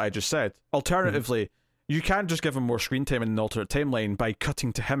with what I just said, alternatively, you can just give him more screen time in an alternate timeline by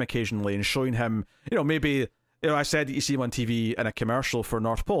cutting to him occasionally and showing him, maybe, I said that you see him on TV in a commercial for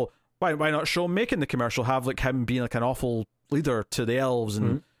North Pole. Why not show him making the commercial, have like him being like an awful leader to the elves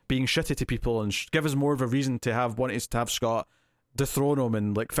and being shitty to people, and give us more of a reason to have Scott dethrone him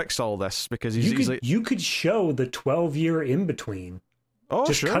and like fix all this, because you could show the 12-year in between. Oh,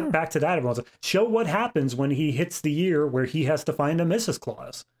 just cut back to that. Everyone's like, show what happens when he hits the year where he has to find a Mrs.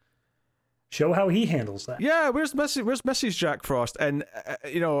 Claus. Show how he handles that. Yeah, where's Mrs. Jack Frost? And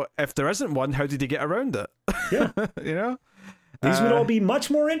if there isn't one, how did he get around it? Yeah, these would all be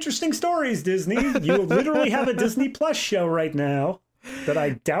much more interesting stories, Disney. You literally have a Disney Plus show right now that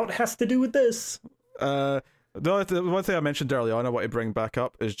I doubt has to do with this. The one thing I mentioned early on I want to bring back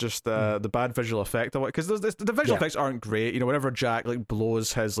up is just the bad visual effect of it, because the visual effects aren't great. Whenever Jack like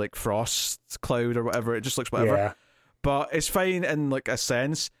blows his like frost cloud or whatever, it just looks whatever. Yeah. But it's fine in like a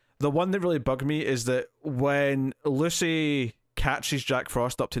sense. The one that really bugged me is that when Lucy catches Jack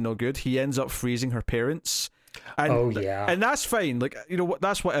Frost up to no good, he ends up freezing her parents. And, oh yeah, and that's fine. Like, you know what?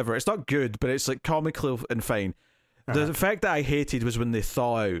 That's whatever. It's not good, but it's like comical and fine. The effect that I hated was when they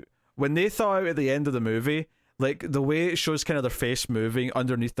thaw out. When they thaw out at the end of the movie, like the way it shows kind of their face moving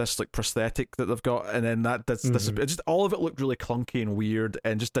underneath this like prosthetic that they've got, and then this it just all of it looked really clunky and weird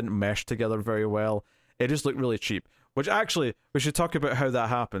and just didn't mesh together very well. It just looked really cheap. Which actually, we should talk about how that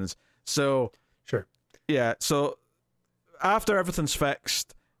happens. So, sure. Yeah, so after everything's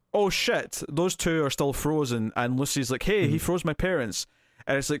fixed, oh shit, those two are still frozen, and Lucy's like, hey, he froze my parents.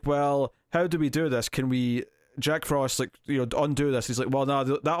 And it's like, well, how do we do this? Can we, Jack Frost, like, you know, undo this? He's like, well, no,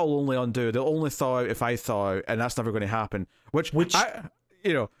 that'll only undo. They'll only thaw out if I thaw out, and that's never going to happen. Which I,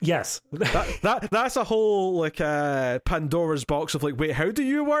 you know, yes, that's a whole like Pandora's box of like, wait, how do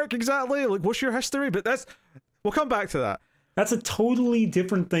you work exactly? Like, what's your history? But we'll come back to that. That's a totally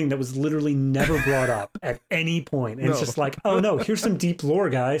different thing that was literally never brought up at any point. And It's just like, oh no, here's some deep lore,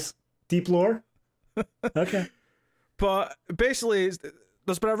 guys. Deep lore? Okay. But basically,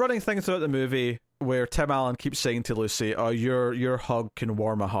 there's been a running thing throughout the movie where Tim Allen keeps saying to Lucy, oh, your hug can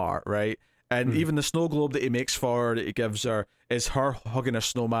warm a heart, right? And even the snow globe that he makes for her, that he gives her, is her hugging a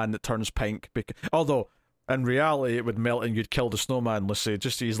snowman that turns pink. Although, in reality, it would melt and you'd kill the snowman, Lucy.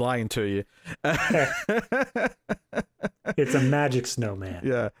 Just he's lying to you. It's a magic snowman.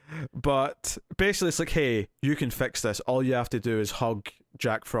 Yeah. But basically, it's like, hey, you can fix this. All you have to do is hug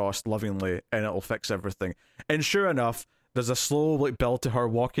Jack Frost lovingly, and it'll fix everything. And sure enough, there's a slow like build to her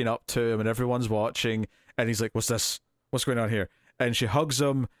walking up to him, and everyone's watching, and he's like, what's this? What's going on here? And she hugs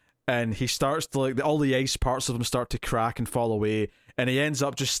him, and he starts to like, all the ice parts of him start to crack and fall away, and he ends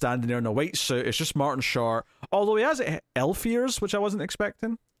up just standing there in a white suit. It's just Martin Short, although he has elf ears, which I wasn't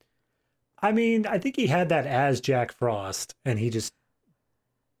expecting. I mean, I think he had that as Jack Frost, and he just...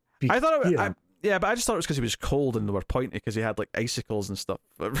 I thought it was... Yeah, but I just thought it was because he was cold and they were pointy because he had like icicles and stuff.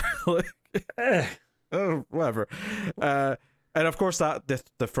 Oh, whatever. And of course that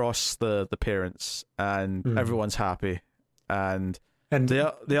defrosts the parents, and everyone's happy, and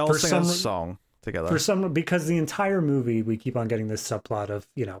they all sing a song together. Because the entire movie we keep on getting this subplot of,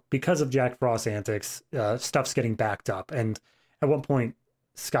 you know, because of Jack Frost's antics, stuff's getting backed up, and at one point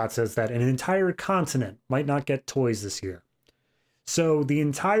Scott says that an entire continent might not get toys this year. So the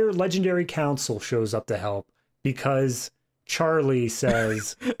entire Legendary Council shows up to help because Charlie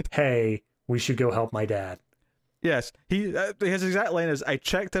says, hey, we should go help my dad. Yes, his exact line is, I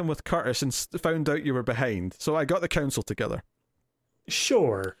checked in with Curtis and found out you were behind, so I got the council together.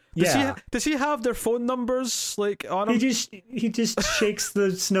 Sure. Does he have their phone numbers like on him? He just shakes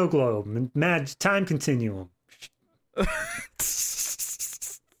the snow globe and mad time continuum.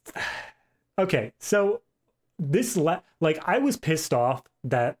 Okay, so this I was pissed off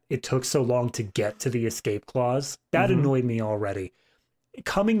that it took so long to get to the escape clause. That annoyed me already.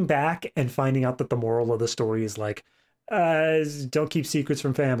 Coming back and finding out that the moral of the story is like, don't keep secrets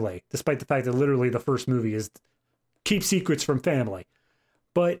from family, despite the fact that literally the first movie is keep secrets from family.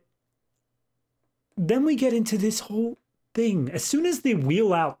 But then we get into this whole thing. As soon as they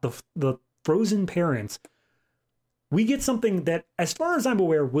wheel out the frozen parents, we get something that, as far as I'm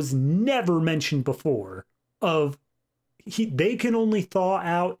aware, was never mentioned before. They can only thaw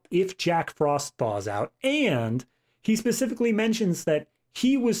out if Jack Frost thaws out, and he specifically mentions that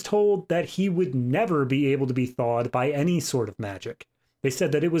he was told that he would never be able to be thawed by any sort of magic. They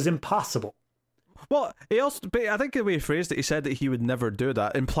said that it was impossible. Well, I think the way he phrased it, he said that he would never do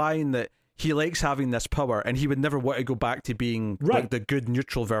that, implying that he likes having this power and he would never want to go back to being like the good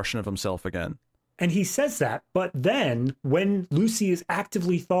neutral version of himself again. And he says that, but then when Lucy is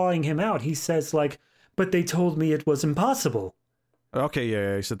actively thawing him out, he says like, but they told me it was impossible. Okay,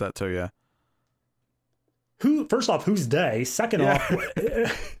 yeah, he said that too, yeah. First off, who's they? Second off,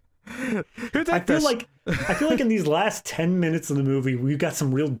 who did I feel like in these last 10 minutes of the movie, we've got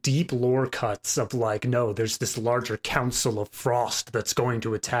some real deep lore cuts of like, no, there's this larger council of Frost that's going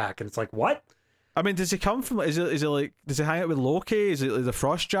to attack. And it's like, what? I mean, does he come from, is it like, does he hang out with Loki? Is it like the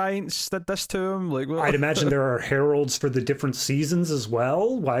Frost Giants did this to him? Like, I'd imagine there are heralds for the different seasons as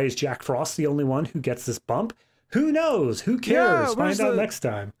well. Why is Jack Frost the only one who gets this bump? Who knows? Who cares? Yeah, Find out next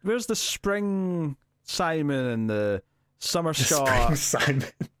time. Where's the Spring Simon and the Summer Scott? Spring Simon.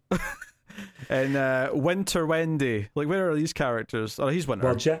 And Winter Wendy. Like, where are these characters? Oh, he's Winter.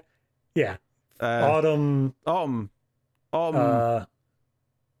 Well, yeah. Autumn.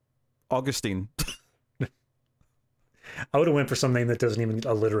 Augustine. I would have went for something that doesn't even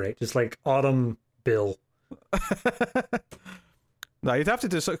alliterate. Just like Autumn Bill. No, you'd have to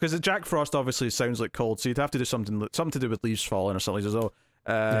do so because Jack Frost obviously sounds like cold, so you'd have to do something to do with leaves falling or something. So,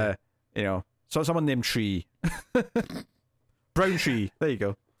 you know, so someone named Tree, Brown Tree. There you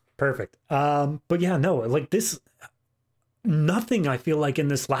go. Perfect. But yeah, no, like this, nothing I feel like in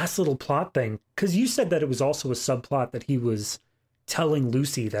this last little plot thing, because you said that it was also a subplot that he was telling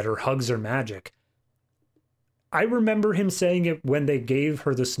Lucy that her hugs are magic. I remember him saying it when they gave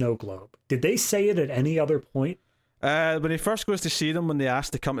her the snow globe. Did they say it at any other point? When he first goes to see them, when they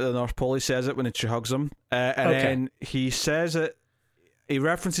ask to come to the North Pole, he says it when she hugs him. Then he says it, he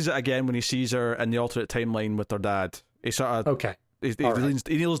references it again when he sees her in the alternate timeline with her dad. He sort of... He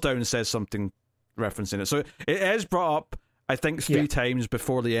kneels down and says something referencing it. So it is brought up, I think, 3 times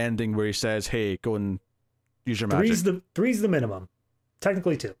before the ending where he says, hey, go and use your magic. Three's the minimum.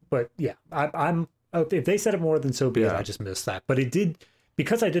 Technically 2. But yeah, I'm if they said it more, then so be it. I just missed that. But it did,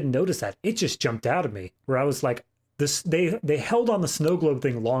 because I didn't notice that, it just jumped out at me where I was like, this they held on the snow globe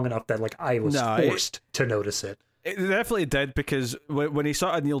thing long enough that like I was forced to notice it. It definitely did, because when he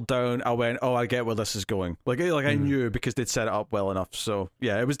sort of kneeled down, I went, oh, I get where this is going. Like I knew, because they'd set it up well enough. So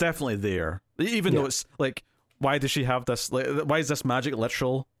yeah, it was definitely there. Even though it's like, why does she have this? Like, why is this magic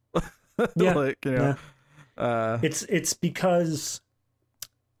literal? Like, you know, it's because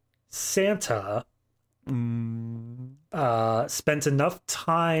Santa spent enough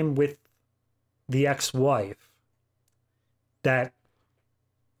time with the ex-wife that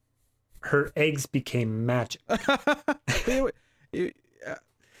her eggs became magic.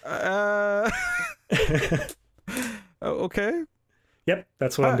 Okay. Yep,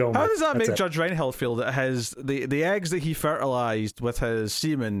 that's what I'm going with. How does that make Judge Reinhold feel that the eggs that he fertilized with his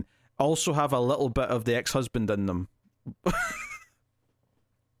semen also have a little bit of the ex-husband in them?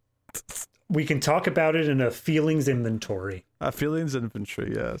 We can talk about it in a feelings inventory. A feelings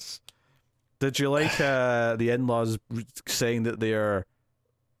inventory, yes. Did you like the in-laws saying that they're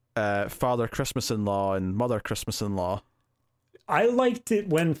Father Christmas-in-law and Mother Christmas-in-law? I liked it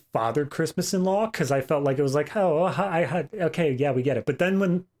when Father Christmas-in-law, because I felt like it was like, okay, yeah, we get it. But then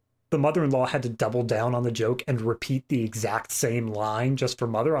when the mother-in-law had to double down on the joke and repeat the exact same line just for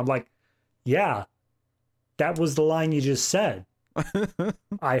Mother, I'm like, yeah, that was the line you just said.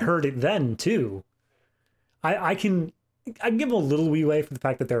 I heard it then too. I give them a little leeway for the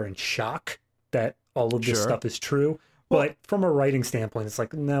fact that they're in shock that all of this stuff is true. But from a writing standpoint, it's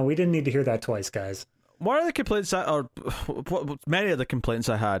like, no, we didn't need to hear that twice, guys. One of the complaints many of the complaints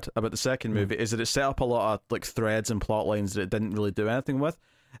I had about the second movie is that it set up a lot of like threads and plot lines that it didn't really do anything with.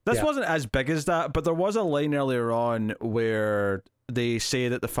 This wasn't as big as that, but there was a line earlier on where they say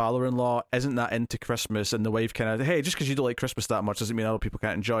that the father-in-law isn't that into Christmas, and the wife kind of, hey, just because you don't like Christmas that much doesn't mean other people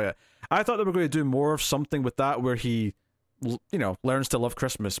can't enjoy it. I thought they were going to do more of something with that where he, you know, learns to love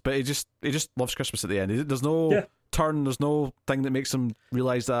Christmas, but he just loves Christmas at the end. There's no turn, there's no thing that makes him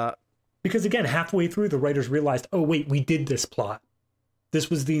realize that. Because again, halfway through, the writers realized, oh wait, we did this plot. This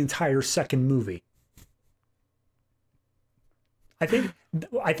was the entire second movie. I think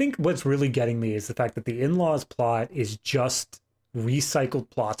what's really getting me is the fact that the in-laws plot is just recycled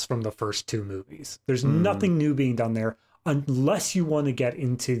plots from the first 2 movies. There's nothing new being done there, unless you want to get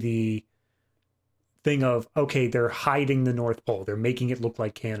into the thing of, okay, they're hiding the North Pole, they're making it look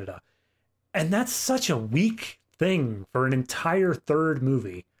like Canada. And that's such a weak thing for an entire third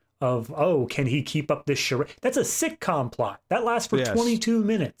movie of, oh, can he keep up this charade? That's a sitcom plot. That lasts for 22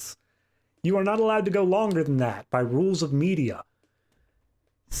 minutes. You are not allowed to go longer than that by rules of media.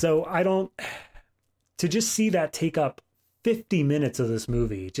 So to just see that take up 50 minutes of this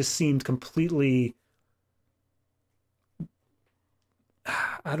movie just seemed completely,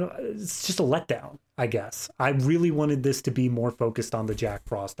 it's just a letdown, I guess. I really wanted this to be more focused on the Jack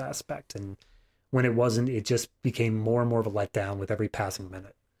Frost aspect, and when it wasn't, it just became more and more of a letdown with every passing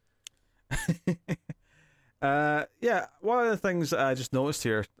minute. One of the things I just noticed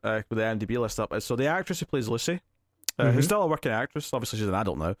here with the IMDb list up is, so the actress who plays Lucy, who's still a working actress, obviously she's an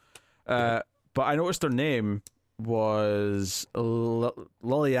adult now, but I noticed her name was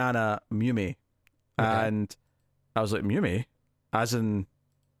Liliana Mumi, and I was like, Mumi, as in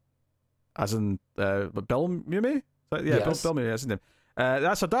Bill Mumi? Yes. Bill Mumi, that's his name.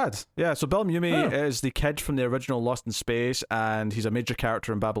 That's her dad. Yeah, so Bill Mumi is the kid from the original Lost in Space, and he's a major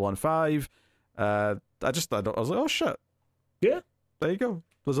character in Babylon 5. I was like, oh shit. Yeah. There you go.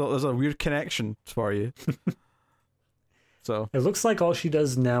 There's a weird connection for you. So it looks like all she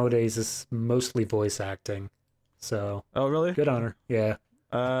does nowadays is mostly voice acting. So oh really? Good on her. Yeah.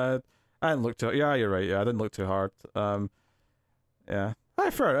 I didn't look too. Yeah, you're right. Yeah, I didn't look too hard. Yeah.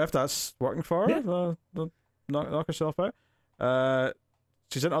 Fair if that's working for her. Knock herself out.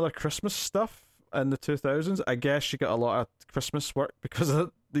 She's in other Christmas stuff in the 2000s. I guess she got a lot of Christmas work because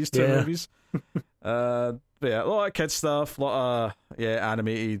of these 2 movies. But yeah, a lot of kid stuff, a lot of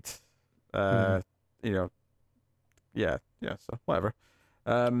animated. So whatever.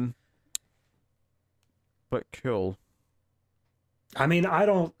 But cool. I mean, I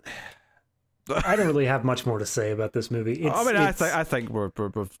don't really have much more to say about this movie. I think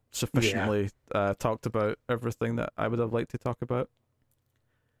we've sufficiently talked about everything that I would have liked to talk about.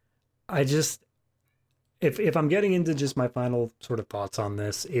 I just, if I'm getting into just my final sort of thoughts on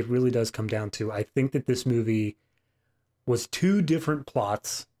this, it really does come down to, I think that this movie was two different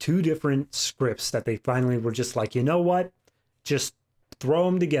plots, two different scripts that they finally were just like, you know what? Just throw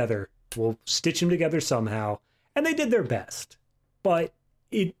them together. We'll stitch them together somehow. And they did their best. But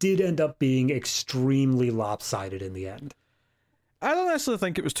it did end up being extremely lopsided in the end. I don't necessarily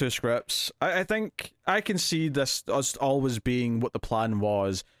think it was two scripts. I think I can see this as always being what the plan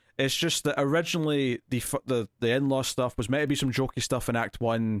was. It's just that originally the in-law stuff was meant to be some jokey stuff in Act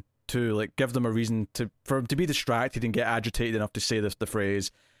 1 to like give them a reason for him to be distracted and get agitated enough to say the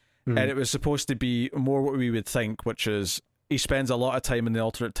phrase. And it was supposed to be more what we would think, which is he spends a lot of time in the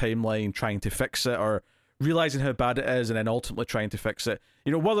alternate timeline trying to fix it or realizing how bad it is and then ultimately trying to fix it.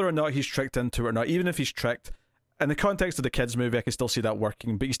 You know, whether or not he's tricked into it or not, even if he's tricked, in the context of the kids movie, I can still see that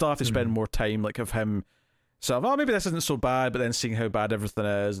working, but you still have to spend more time, like, of him sort of, maybe this isn't so bad, but then seeing how bad everything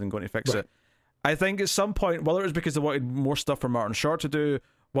is and going to fix it. I think at some point, whether it was because they wanted more stuff for Martin Short to do,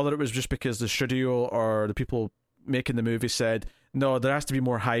 whether it was just because the studio or the people making the movie said, no, there has to be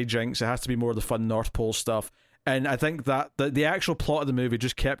more hijinks, it has to be more of the fun North Pole stuff. And I think that the actual plot of the movie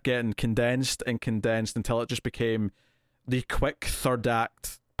just kept getting condensed until it just became the quick third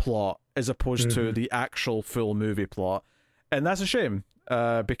act plot as opposed to the actual full movie plot. And that's a shame,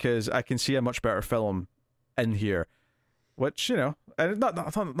 because I can see a much better film in here. Which, you know, and not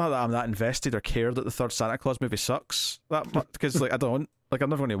that I'm that invested or care that the third Santa Claus movie sucks that much, because like I'm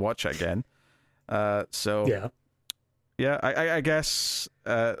never going to watch it again. So yeah, I guess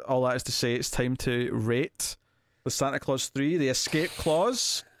all that is to say, it's time to rate the Santa Claus 3, the Escape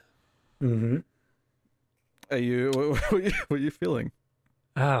Clause. Are you what are you feeling?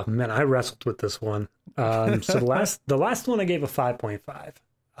 Oh man, I wrestled with this one. So the last one I gave a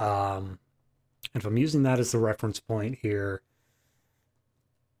 5.5. If I'm using that as the reference point here,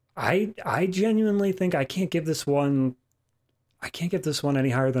 I genuinely think I can't give this one any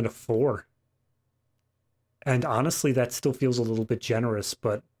higher than a 4. And honestly, that still feels a little bit generous,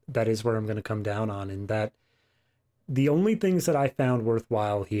 but that is where I'm going to come down on, in that the only things that I found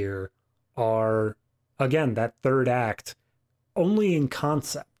worthwhile here are, again, that third act, only in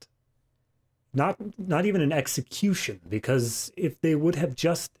concept, not even in execution, because if they would have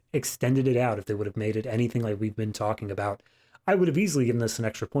just extended it out, if they would have made it anything like we've been talking about, I would have easily given this an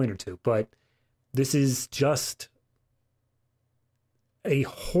extra point or two. But this is just a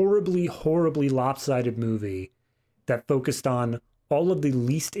horribly, horribly lopsided movie that focused on all of the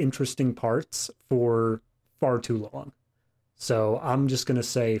least interesting parts for far too long. So I'm just going to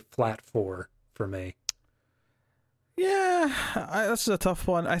say flat 4 for me. Yeah, this is a tough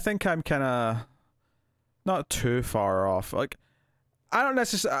one. I think I'm kind of not too far off. Like, I don't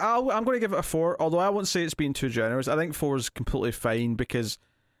necessarily. I'm going to give it a 4, although I won't say it's being too generous. I think 4 is completely fine, because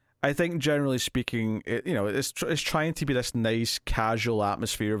I think generally speaking, it's trying to be this nice, casual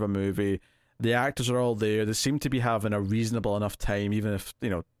atmosphere of a movie. The actors are all there. They seem to be having a reasonable enough time, even if,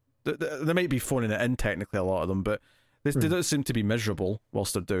 they might be phoning it in technically, a lot of them, but they don't seem to be miserable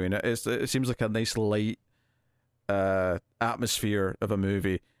whilst they're doing it. It seems like a nice, light atmosphere of a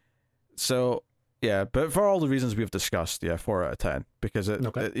movie. So, yeah, but for all the reasons we've discussed, 4 out of 10, because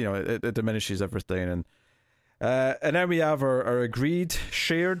it diminishes everything. And then we have our agreed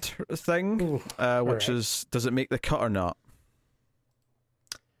shared thing, which is, does it make the cut or not?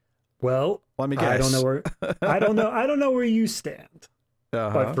 Well, let me guess. I don't know where you stand.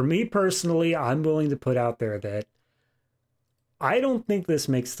 But for me personally, I'm willing to put out there that I don't think this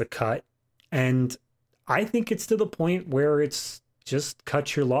makes the cut, and I think it's to the point where it's just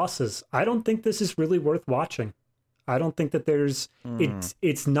cut your losses. I don't think this is really worth watching. I don't think that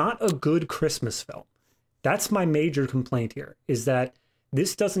it's not a good Christmas film. That's my major complaint here, is that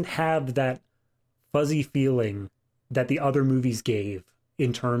this doesn't have that fuzzy feeling that the other movies gave,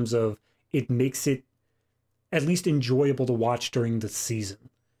 in terms of it makes it at least enjoyable to watch during the season.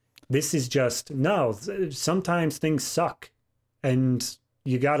 This is just, no, sometimes things suck and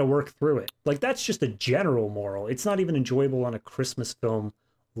you got to work through it. Like, that's just a general moral. It's not even enjoyable on a Christmas film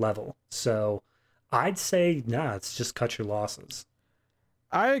level. So I'd say, it's just cut your losses.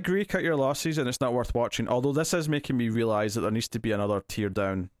 I agree, cut your losses, and it's not worth watching. Although this is making me realize that there needs to be another tier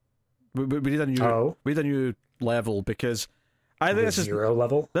down. We need a new level, because I think this is zero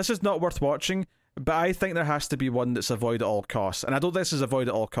level. This is not worth watching, but I think there has to be one that's avoid at all costs. And I don't think this is avoid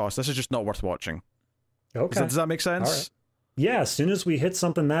at all costs. This is just not worth watching. Okay, Does that make sense? yeah, as soon as we hit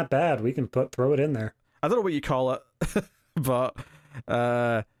something that bad, we can throw it in there. I don't know what you call it, but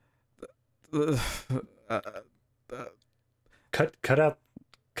cut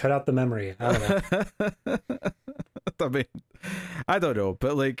out the memory. I don't know. I mean, I don't know,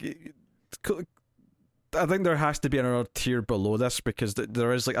 but like, I think there has to be another tier below this, because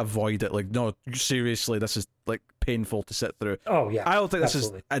there is like a void that, like, no, seriously, this is like painful to sit through. Oh yeah, I don't think this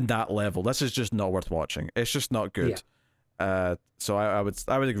absolutely. is in that level. This is just not worth watching. It's just not good. Yeah. So I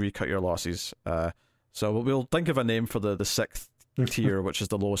would agree, cut your losses. So we'll think of a name for the sixth tier, which is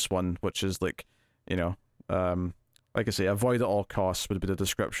the lowest one, which is like, you know, like I say, avoid at all costs would be the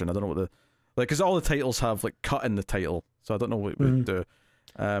description. I don't know what because all the titles have like cut in the title, so I don't know what we would do.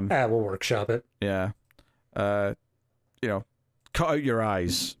 We'll workshop it. Yeah. You know, cut out your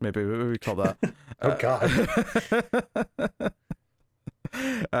eyes. Maybe we call that. Oh God.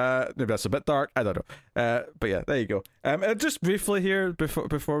 Maybe that's a bit dark. I don't know. But yeah, there you go. And just briefly here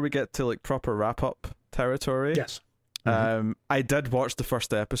before we get to like proper wrap up territory. Yes. I did watch the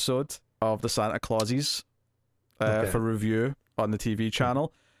first episode of the Santa Clauses for review on the TV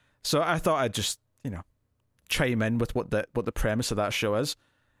channel. So I thought I'd just, you know, chime in with what the premise of that show is.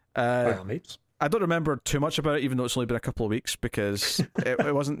 By all means. I don't remember too much about it, even though it's only been a couple of weeks, because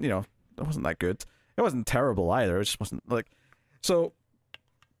it wasn't, you know, it wasn't that good. It wasn't terrible either. It just wasn't like so.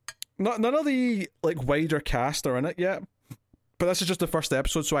 None of the like wider cast are in it yet, but this is just the first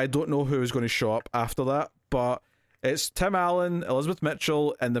episode, so I don't know who is going to show up after that. But it's Tim Allen, Elizabeth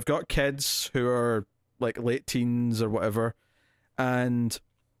Mitchell, and they've got kids who are like late teens or whatever, or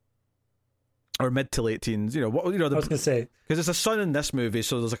mid to late teens. You know what? You know, I was gonna say, because it's a son in this movie,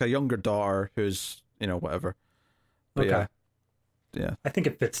 so there's like a younger daughter who's, you know, whatever. But yeah. I think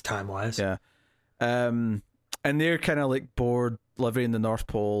it fits time wise. Yeah. And they're kind of like bored living in the North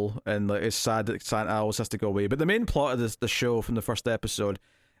Pole, and like it's sad that Santa always has to go away. But the main plot of the show from the first episode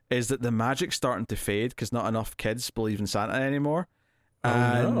is that the magic's starting to fade because not enough kids believe in Santa anymore.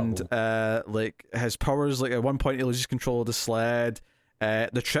 Like his powers, like at one point he loses control of the sled.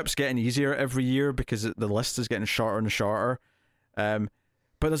 The trip's getting easier every year because the list is getting shorter and shorter. But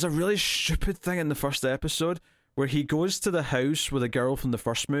there's a really stupid thing in the first episode where he goes to the house with a girl from the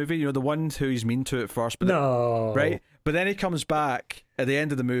first movie, you know, the one who he's mean to at first, but right? But then he comes back at the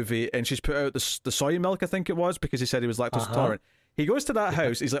end of the movie and she's put out the soy milk, I think it was, because he said he was lactose intolerant. He goes to that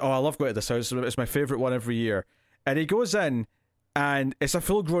house, he's like, oh, I love going to this house, it's my favourite one every year. And he goes in, and it's a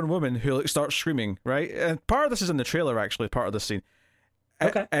full-grown woman who like starts screaming, right? And part of this is in the trailer, actually, part of the scene.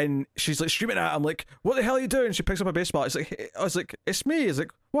 Okay. And she's like screaming at him, like, what the hell are you doing? She picks up a baseball. I was like, it's me. It's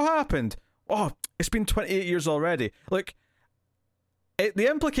like, what happened? Oh, it's been 28 years already. Like, the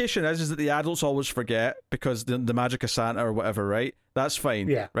implication is that the adults always forget because the magic of Santa or whatever, right? That's fine,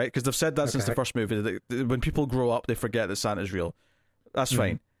 yeah, right? Because they've said that since the first movie. That when people grow up, they forget that Santa's real. That's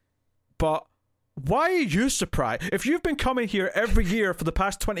fine. But why are you surprised? If you've been coming here every year for the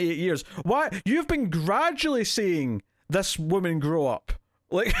past 28 years, why you've been gradually seeing this woman grow up?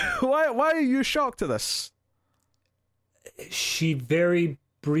 Like, why are you shocked at this? She very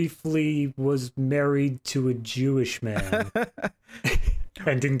briefly was married to a Jewish man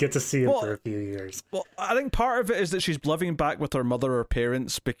and didn't get to see him for a few years. Well, I think part of it is that she's living back with her mother or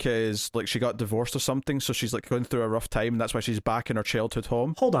parents because like she got divorced or something, so she's like going through a rough time, and that's why she's back in her childhood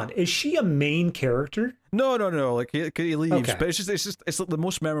home. Hold on, is she a main character? No. Like he leaves, but it's like the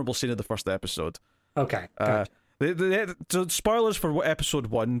most memorable scene of the first episode. Okay. Gotcha. So spoilers for episode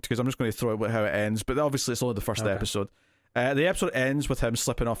 1, because I'm just going to throw out how it ends, but obviously it's only the first episode. The episode ends with him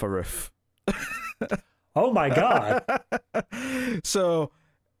slipping off a roof. Oh my god. So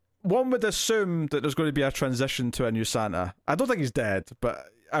one would assume that there's going to be a transition to a new Santa. I don't think he's dead, but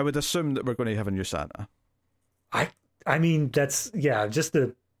I would assume that we're going to have a new Santa. I mean, that's, yeah, just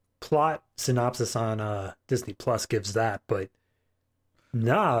the plot synopsis on Disney Plus gives that, but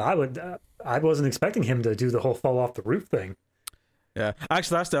no, I wasn't expecting him to do the whole fall off the roof thing. Yeah,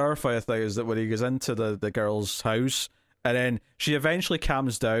 actually, that's the other funny thing, is that when he goes into the girl's house, and then she eventually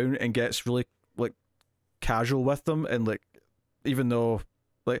calms down and gets really like casual with them, and like, even though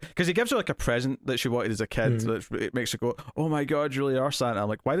like, because he gives her like a present that she wanted as a kid, that it makes her go, "Oh my god, you really are Santa." I'm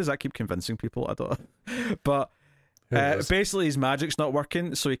like, why does that keep convincing people? I don't know. But basically his magic's not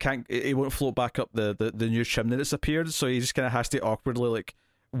working, so he won't float back up the new chimney that's appeared, so he just kind of has to awkwardly like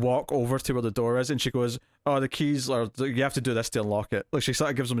walk over to where the door is, and she goes, oh, the keys, or you have to do this to unlock it. Like, she sort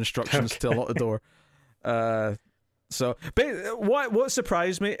of gives him instructions to unlock the door. So but what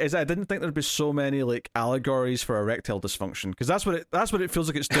surprised me is I didn't think there'd be so many like allegories for erectile dysfunction, because that's what it feels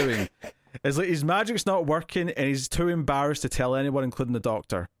like it's doing. It's like his magic's not working and he's too embarrassed to tell anyone, including the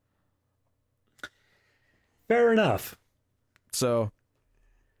doctor. Fair enough. So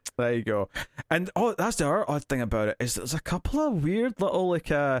there you go. And that's the other odd thing about it, is there's a couple of weird little like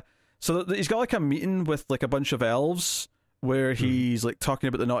so he's got like a meeting with like a bunch of elves where he's like talking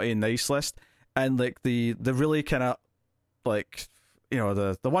about the naughty and nice list, and like the really kind of like, you know,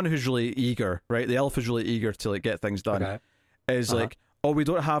 the one who's really eager, right? The elf is really eager to like get things done. Okay. Is like, oh, we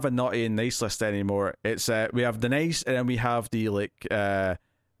don't have a naughty and nice list anymore. It's we have the nice, and then we have the like the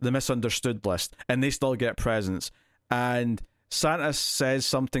misunderstood list, and they still get presents. And Santa says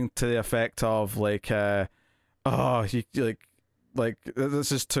something to the effect of like, oh, you like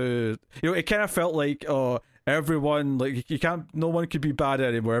this is too, you know, it kind of felt like, oh, everyone, like, you can't, no one could be bad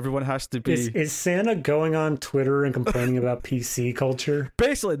anymore, everyone has to be. Is Santa going on Twitter and complaining about PC culture?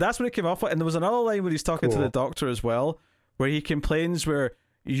 Basically, that's what it came off with. And there was another line where he's talking to the doctor as well, where he complains where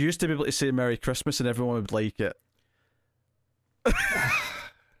you used to be able to say Merry Christmas and everyone would like it.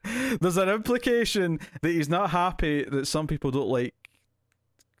 There's an implication that he's not happy that some people don't like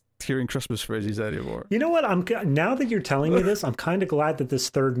hearing Christmas phrases anymore. You know what? Now that you're telling me this, I'm kind of glad that this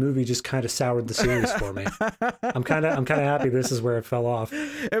third movie just kind of soured the series for me. I'm kind of happy this is where it fell off.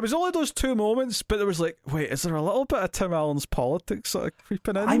 It was only those two moments, but it was like, wait, is there a little bit of Tim Allen's politics sort of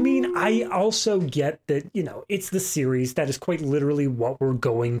creeping in? I mean, I also get that, you know, it's the series that is quite literally what we're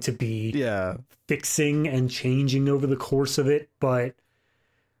going to be fixing and changing over the course of it, but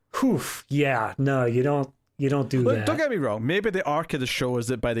no, you don't do that. Don't get me wrong. Maybe the arc of the show is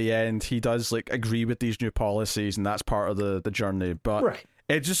that by the end he does like agree with these new policies, and that's part of the journey. But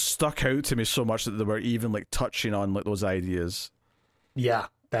it just stuck out to me so much that they were even like touching on like those ideas. Yeah,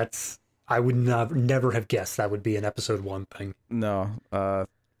 I would never have guessed that would be an episode 1 thing. No,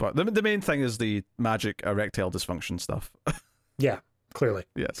 but the main thing is the magic erectile dysfunction stuff. Yeah, clearly.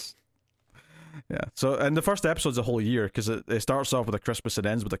 Yes. Yeah. So, and the first episode's a whole year because it starts off with a Christmas and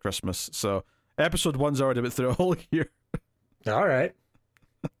ends with a Christmas. So. Episode 1's already been through a whole year. All right.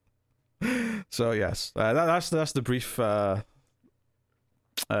 So yes, that's the brief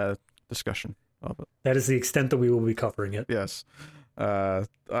discussion of it. That is the extent that we will be covering it. Yes. I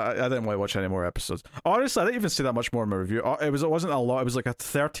didn't want to watch any more episodes. Honestly, I didn't even say that much more in my review. It wasn't a lot. It was like a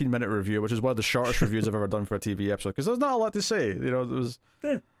 13-minute review, which is one of the shortest reviews I've ever done for a TV episode, because there's not a lot to say. You know, it was,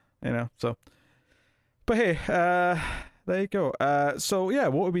 you know, so. But hey, there you go. So yeah,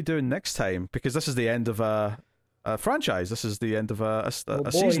 what are we doing next time? Because this is the end of a franchise. This is the end of a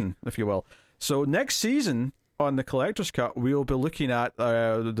season, if you will. So next season on the Collector's Cut, we'll be looking at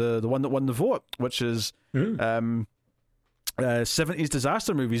the one that won the vote, which is 70s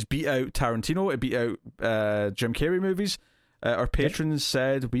disaster movies. Beat out Tarantino. It beat out Jim Carrey movies. Our patrons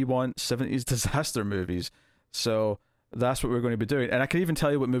said we want 70s disaster movies. So that's what we're going to be doing. And I can even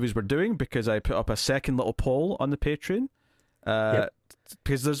tell you what movies we're doing because I put up a second little poll on the Patreon.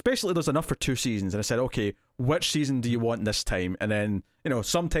 Because there's enough for 2 seasons. And I said, okay, which season do you want this time? And then, you know,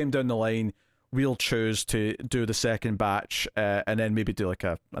 sometime down the line, we'll choose to do the second batch and then maybe do like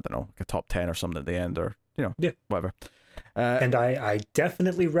a top 10 or something at the end, or, you know, whatever. And I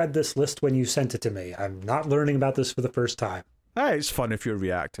definitely read this list when you sent it to me. I'm not learning about this for the first time. It's fun if you're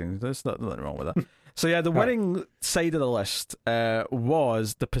reacting. There's nothing wrong with that. So yeah, the winning side of the list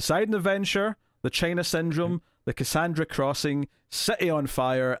was The Poseidon Adventure, The China Syndrome, The Cassandra Crossing, City on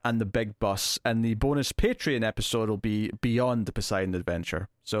Fire, and The Big Bus. And the bonus Patreon episode will be Beyond the Poseidon Adventure.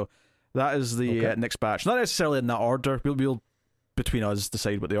 So that is the next batch. Not necessarily in that order. We'll between us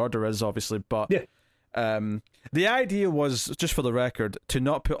decide what the order is, obviously. But the idea was, just for the record, to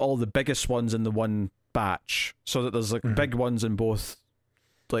not put all the biggest ones in the one batch, so that there's like big ones in both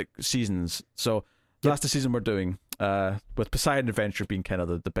like seasons. So that's the season we're doing, with Poseidon Adventure being kind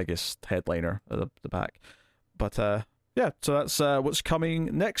of the biggest headliner at the back. But yeah, so that's what's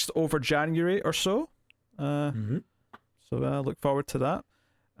coming next over January or so. So look forward to that.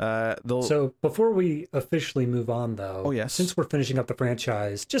 So before we officially move on, though, since we're finishing up the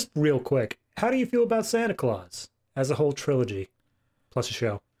franchise, just real quick, how do you feel about Santa Claus as a whole trilogy plus a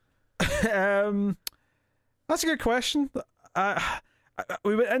show? That's a good question.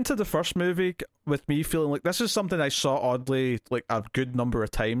 We went into the first movie with me feeling like this is something I saw oddly like a good number of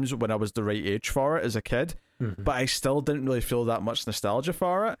times when I was the right age for it as a kid, but I still didn't really feel that much nostalgia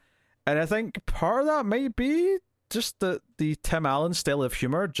for it. And I think part of that might be just the Tim Allen style of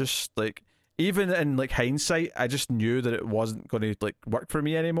humor. Just like, even in like hindsight, I just knew that it wasn't going to like work for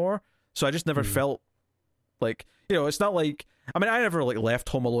me anymore. So I just never felt like, you know, it's not like, I mean, I never like left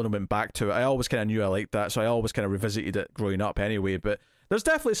Home Alone and went back to it. I always kind of knew I liked that, so I always kind of revisited it growing up anyway. But there's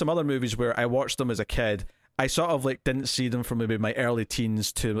definitely some other movies where I watched them as a kid. I sort of like didn't see them from maybe my early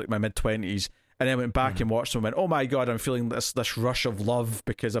teens to like my mid-20s, and then went back and watched them and went, oh my god, I'm feeling this rush of love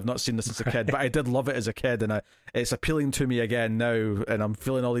because I've not seen this as a kid, but I did love it as a kid, and it's appealing to me again now, and I'm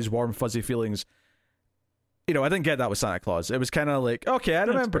feeling all these warm fuzzy feelings. I didn't get that with Santa Claus. It was kind of like, okay, I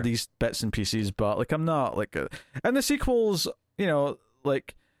remember these bits and pieces, but like I'm not like and the sequels,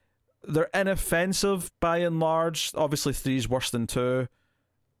 like they're inoffensive by and large. Obviously 3's worse than 2.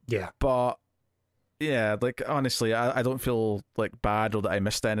 Yeah. But yeah, like honestly, I don't feel like bad or that I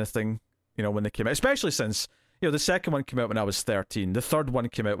missed anything, when they came out. Especially since, the second one came out when I was 13. The third one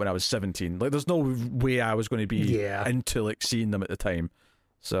came out when I was 17. Like there's no way I was going to be into like seeing them at the time.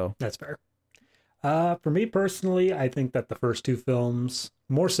 So that's fair. For me personally, I think that the first 2 films,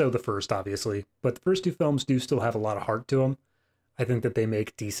 more so the first obviously, but the first 2 films do still have a lot of heart to them. I think that they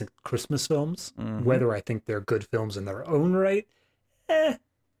make decent Christmas films. Whether I think they're good films in their own right,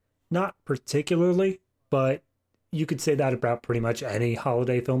 not particularly, but you could say that about pretty much any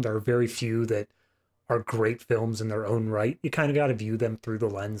holiday film. There are very few that are great films in their own right. You kind of got to view them through the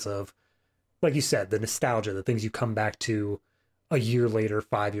lens of, like you said, the nostalgia, the things you come back to a year later,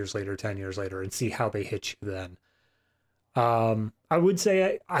 5 years later, 10 years later, and see how they hit you then. I would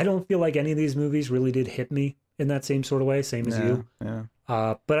say I don't feel like any of these movies really did hit me in that same sort of way, same as you.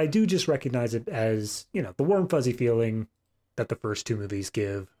 Yeah. But I do just recognize it as, the warm fuzzy feeling that the first 2 movies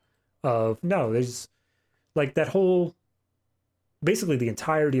give of, no, there's like that whole, basically the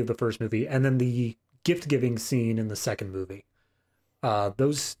entirety of the first movie, and then the gift giving scene in the second movie.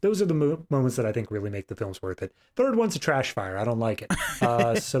 Those are the moments that I think really make the films worth it. Third one's a trash fire. I don't like it.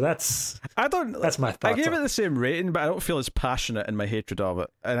 So that's my thoughts. I gave it the same rating, but I don't feel as passionate in my hatred of it.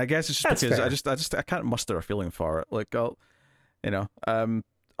 And I guess it's just because I can't muster a feeling for it. Like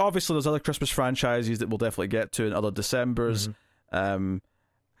obviously there's other Christmas franchises that we'll definitely get to in other Decembers.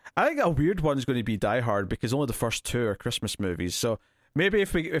 I think a weird one is going to be Die Hard because only the first 2 are Christmas movies. So maybe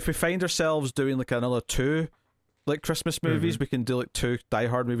if we find ourselves doing like another 2 like Christmas movies, we can do like 2 Die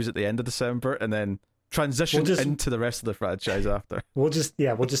Hard movies at the end of December and then transition into the rest of the franchise after. We'll just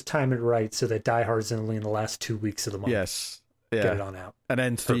time it right so that Die Hard's only in the last 2 weeks of the month. Yes. Yeah. Get it on out. And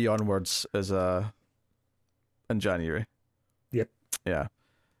then 3 onwards is in January. Yep. Yeah.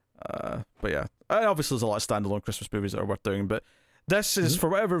 But yeah. Obviously there's a lot of standalone Christmas movies that are worth doing, but this is for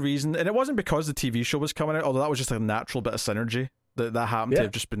whatever reason, and it wasn't because the TV show was coming out, although that was just a natural bit of synergy that happened to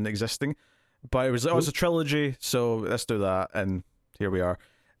have just been existing. But it was a trilogy, so let's do that, and here we are.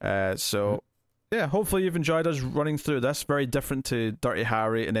 Yeah, hopefully you've enjoyed us running through this. Very different to Dirty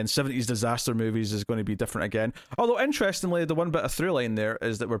Harry, and then 70s disaster movies is going to be different again. Although, interestingly, the one bit of through line there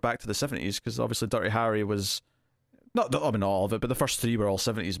is that we're back to the 70s, because obviously Dirty not all of it, but the first 3 were all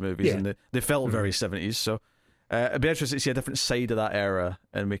 70s movies, and they felt very 70s, so it'd be interesting to see a different side of that era,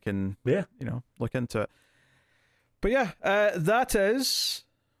 and we can look into it. But yeah, that is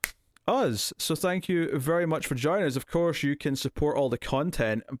us. So thank you very much for joining us. Of course, you can support all the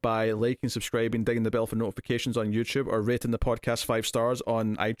content by liking, subscribing, dinging the bell for notifications on YouTube, or rating the podcast 5 stars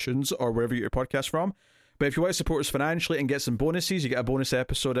on iTunes or wherever you get your podcast from. But if you want to support us financially and get some bonuses, you get a bonus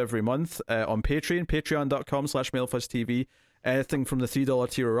episode every month on Patreon, patreon.com/MailFuzzTV. Anything from the $3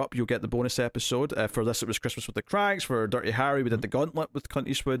 tier or up, you'll get the bonus episode. For this, it was Christmas with the Cracks. For Dirty Harry, we did the Gauntlet with Clint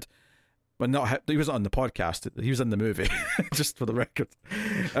Eastwood. But he wasn't on the podcast. He was in the movie, just for the record.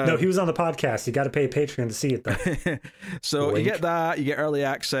 No, he was on the podcast. You got to pay Patreon to see it, though. So Wink. You get that. You get early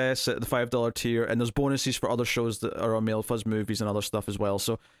access at the $5 tier, and there's bonuses for other shows that are on Mail Fuzz movies and other stuff as well.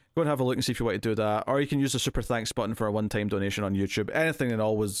 So go and have a look and see if you want to do that. Or you can use the super thanks button for a one-time donation on YouTube. Anything and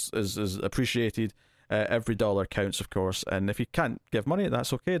all is appreciated. Every dollar counts, of course. And if you can't give money,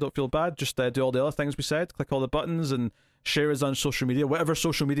 that's okay. Don't feel bad. Just do all the other things we said. Click all the buttons and share us on social media. Whatever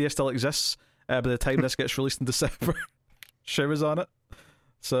social media still exists by the time this gets released in December. Share us on it.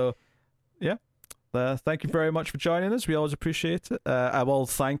 So, yeah. Thank you very much for joining us. We always appreciate it. I will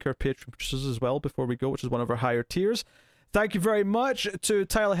thank our Patreon producers as well before we go, which is one of our higher tiers. Thank you very much to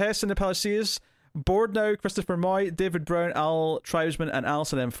Tyler Hess and the Palacios, Board Now, Christopher Moy, David Brown, Al Tribesman, and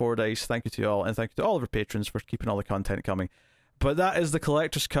Alison M. Fordyce. Thank you to you all, and thank you to all of our patrons for keeping all the content coming. But that is the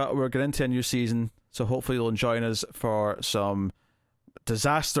collector's cut. We're getting into a new season, so hopefully you'll join us for some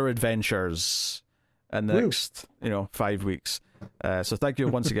disaster adventures in the next 5 weeks. So thank you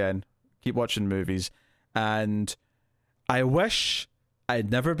once again. Keep watching movies, and I wish I'd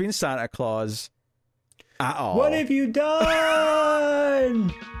never been Santa Claus at all. What have you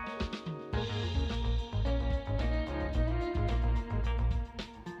done?